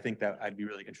 But I think that I'd be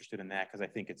really interested in that because I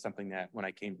think it's something that when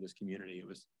I came to this community, it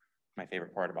was my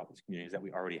favorite part about this community is that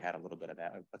we already had a little bit of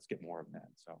that. Let's get more of that.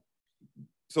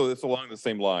 So it's along the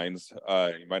same lines.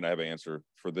 You might not have an answer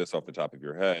for this off the top of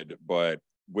your head, but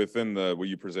within what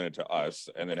you presented to us,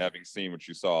 and then having seen what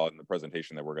you saw in the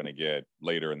presentation that we're going to get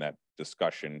later in that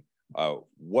discussion,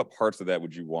 what parts of that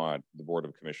would you want the Board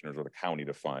of Commissioners or the county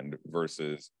to fund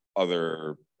versus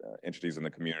other entities in the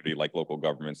community like local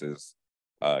governments, as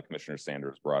Commissioner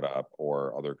Sanders brought up,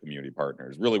 or other community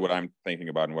partners? Really what I'm thinking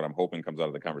about and what I'm hoping comes out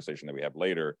of the conversation that we have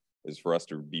later is for us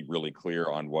to be really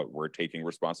clear on what we're taking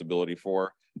responsibility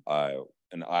for.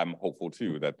 And I'm hopeful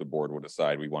too that the board will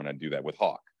decide we want to do that with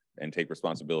Hawk and take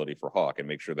responsibility for Hawk and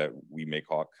make sure that we make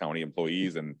Hawk County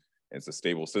employees and it's a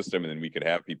stable system, and then we could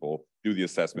have people do the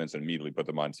assessments and immediately put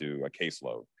them onto a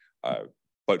caseload.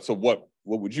 But so what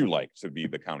would you like to be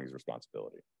the county's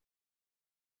responsibility?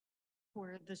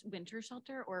 For this winter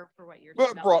shelter or for what you're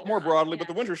more broadly, but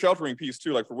the winter sheltering piece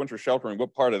too, like for winter sheltering,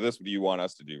 what part of this do you want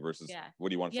us to do versus what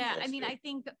do you want? Yeah, I mean, I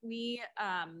think we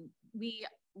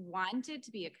want it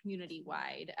to be a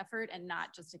community-wide effort and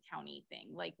not just a county thing.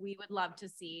 Like we would love to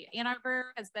see Ann Arbor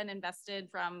has been invested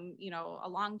from, you know, a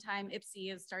long time.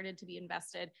 IPSI has started to be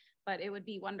invested, but it would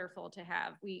be wonderful to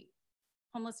have,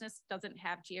 homelessness doesn't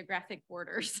have geographic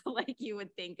borders like you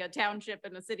would think, a township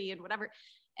and a city and whatever.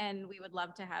 And we would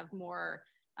love to have more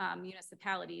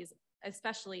municipalities,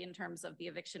 especially in terms of the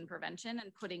eviction prevention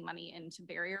and putting money into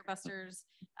barrier busters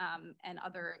and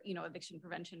other, you know, eviction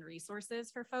prevention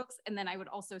resources for folks. And then I would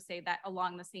also say that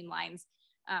along the same lines,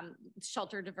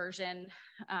 shelter diversion,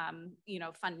 you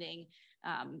know, funding,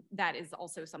 that is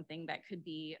also something that could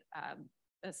be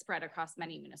spread across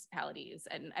many municipalities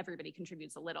and everybody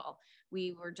contributes a little.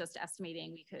 We were just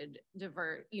estimating we could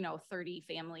divert, you know, 30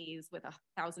 families with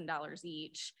 $1,000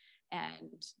 each.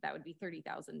 And that would be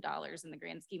 $30,000 in the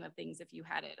grand scheme of things if you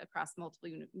had it across multiple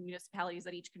municipalities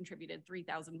that each contributed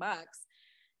 $3,000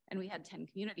 and we had 10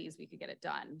 communities, we could get it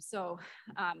done. So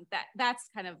that's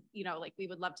kind of, you know, like we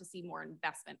would love to see more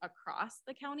investment across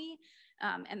the county,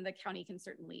 and the county can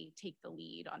certainly take the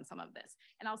lead on some of this.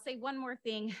 And I'll say one more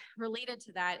thing related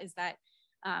to that is that,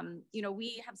 you know,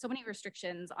 we have so many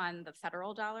restrictions on the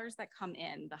federal dollars that come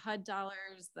in, the HUD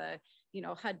dollars, the, you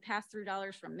know, HUD pass-through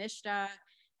dollars from MSHDA,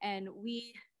 and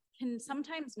we can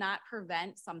sometimes not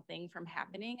prevent something from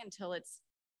happening until it's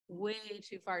way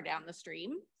too far down the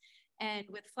stream. And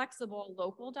with flexible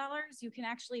local dollars, you can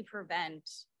actually prevent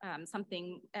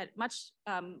something at much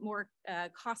more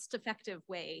cost-effective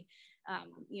way.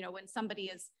 You know, when somebody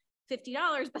is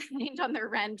 $50 behind on their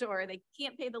rent, or they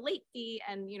can't pay the late fee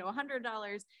and, you know,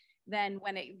 $100, then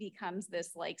when it becomes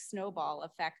this like snowball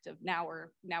effect of now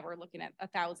we're looking at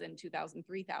 $1,000, $2,000,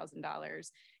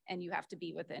 $3,000, and you have to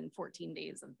be within 14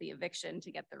 days of the eviction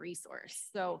to get the resource.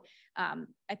 So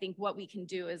I think what we can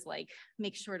do is like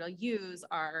make sure to use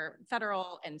our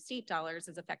federal and state dollars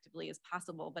as effectively as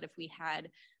possible. But if we had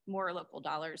more local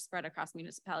dollars spread across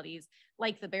municipalities,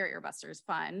 like the Barrier Busters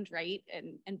Fund, right,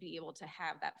 and be able to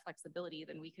have that flexibility,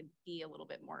 then we could be a little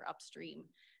bit more upstream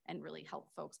and really help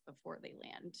folks before they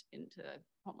land into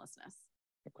homelessness.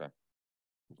 Okay.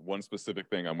 One specific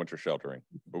thing on winter sheltering.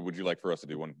 What would you like for us to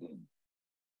do?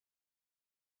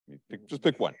 Just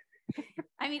pick one.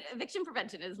 I mean, eviction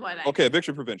prevention is what okay,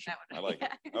 eviction prevention. I like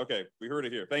it. Okay, we heard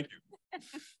it here. Thank you.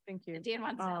 Thank you. Dan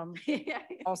wants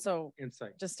also,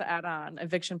 insight. Just to add on,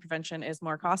 eviction prevention is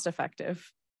more cost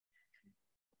effective.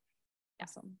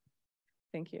 Awesome.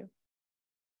 Thank you.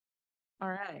 All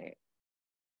right.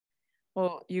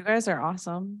 Well, you guys are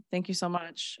awesome. Thank you so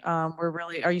much.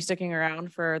 Are you sticking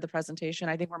around for the presentation?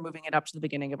 I think we're moving it up to the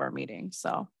beginning of our meeting.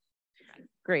 So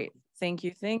great. Thank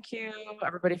you. Thank you.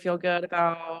 Everybody feel good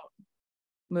about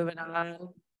moving on?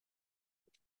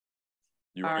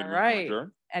 You all right.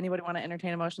 Anybody want to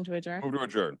entertain a motion to adjourn? Move to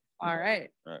adjourn. All right.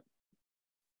 All right.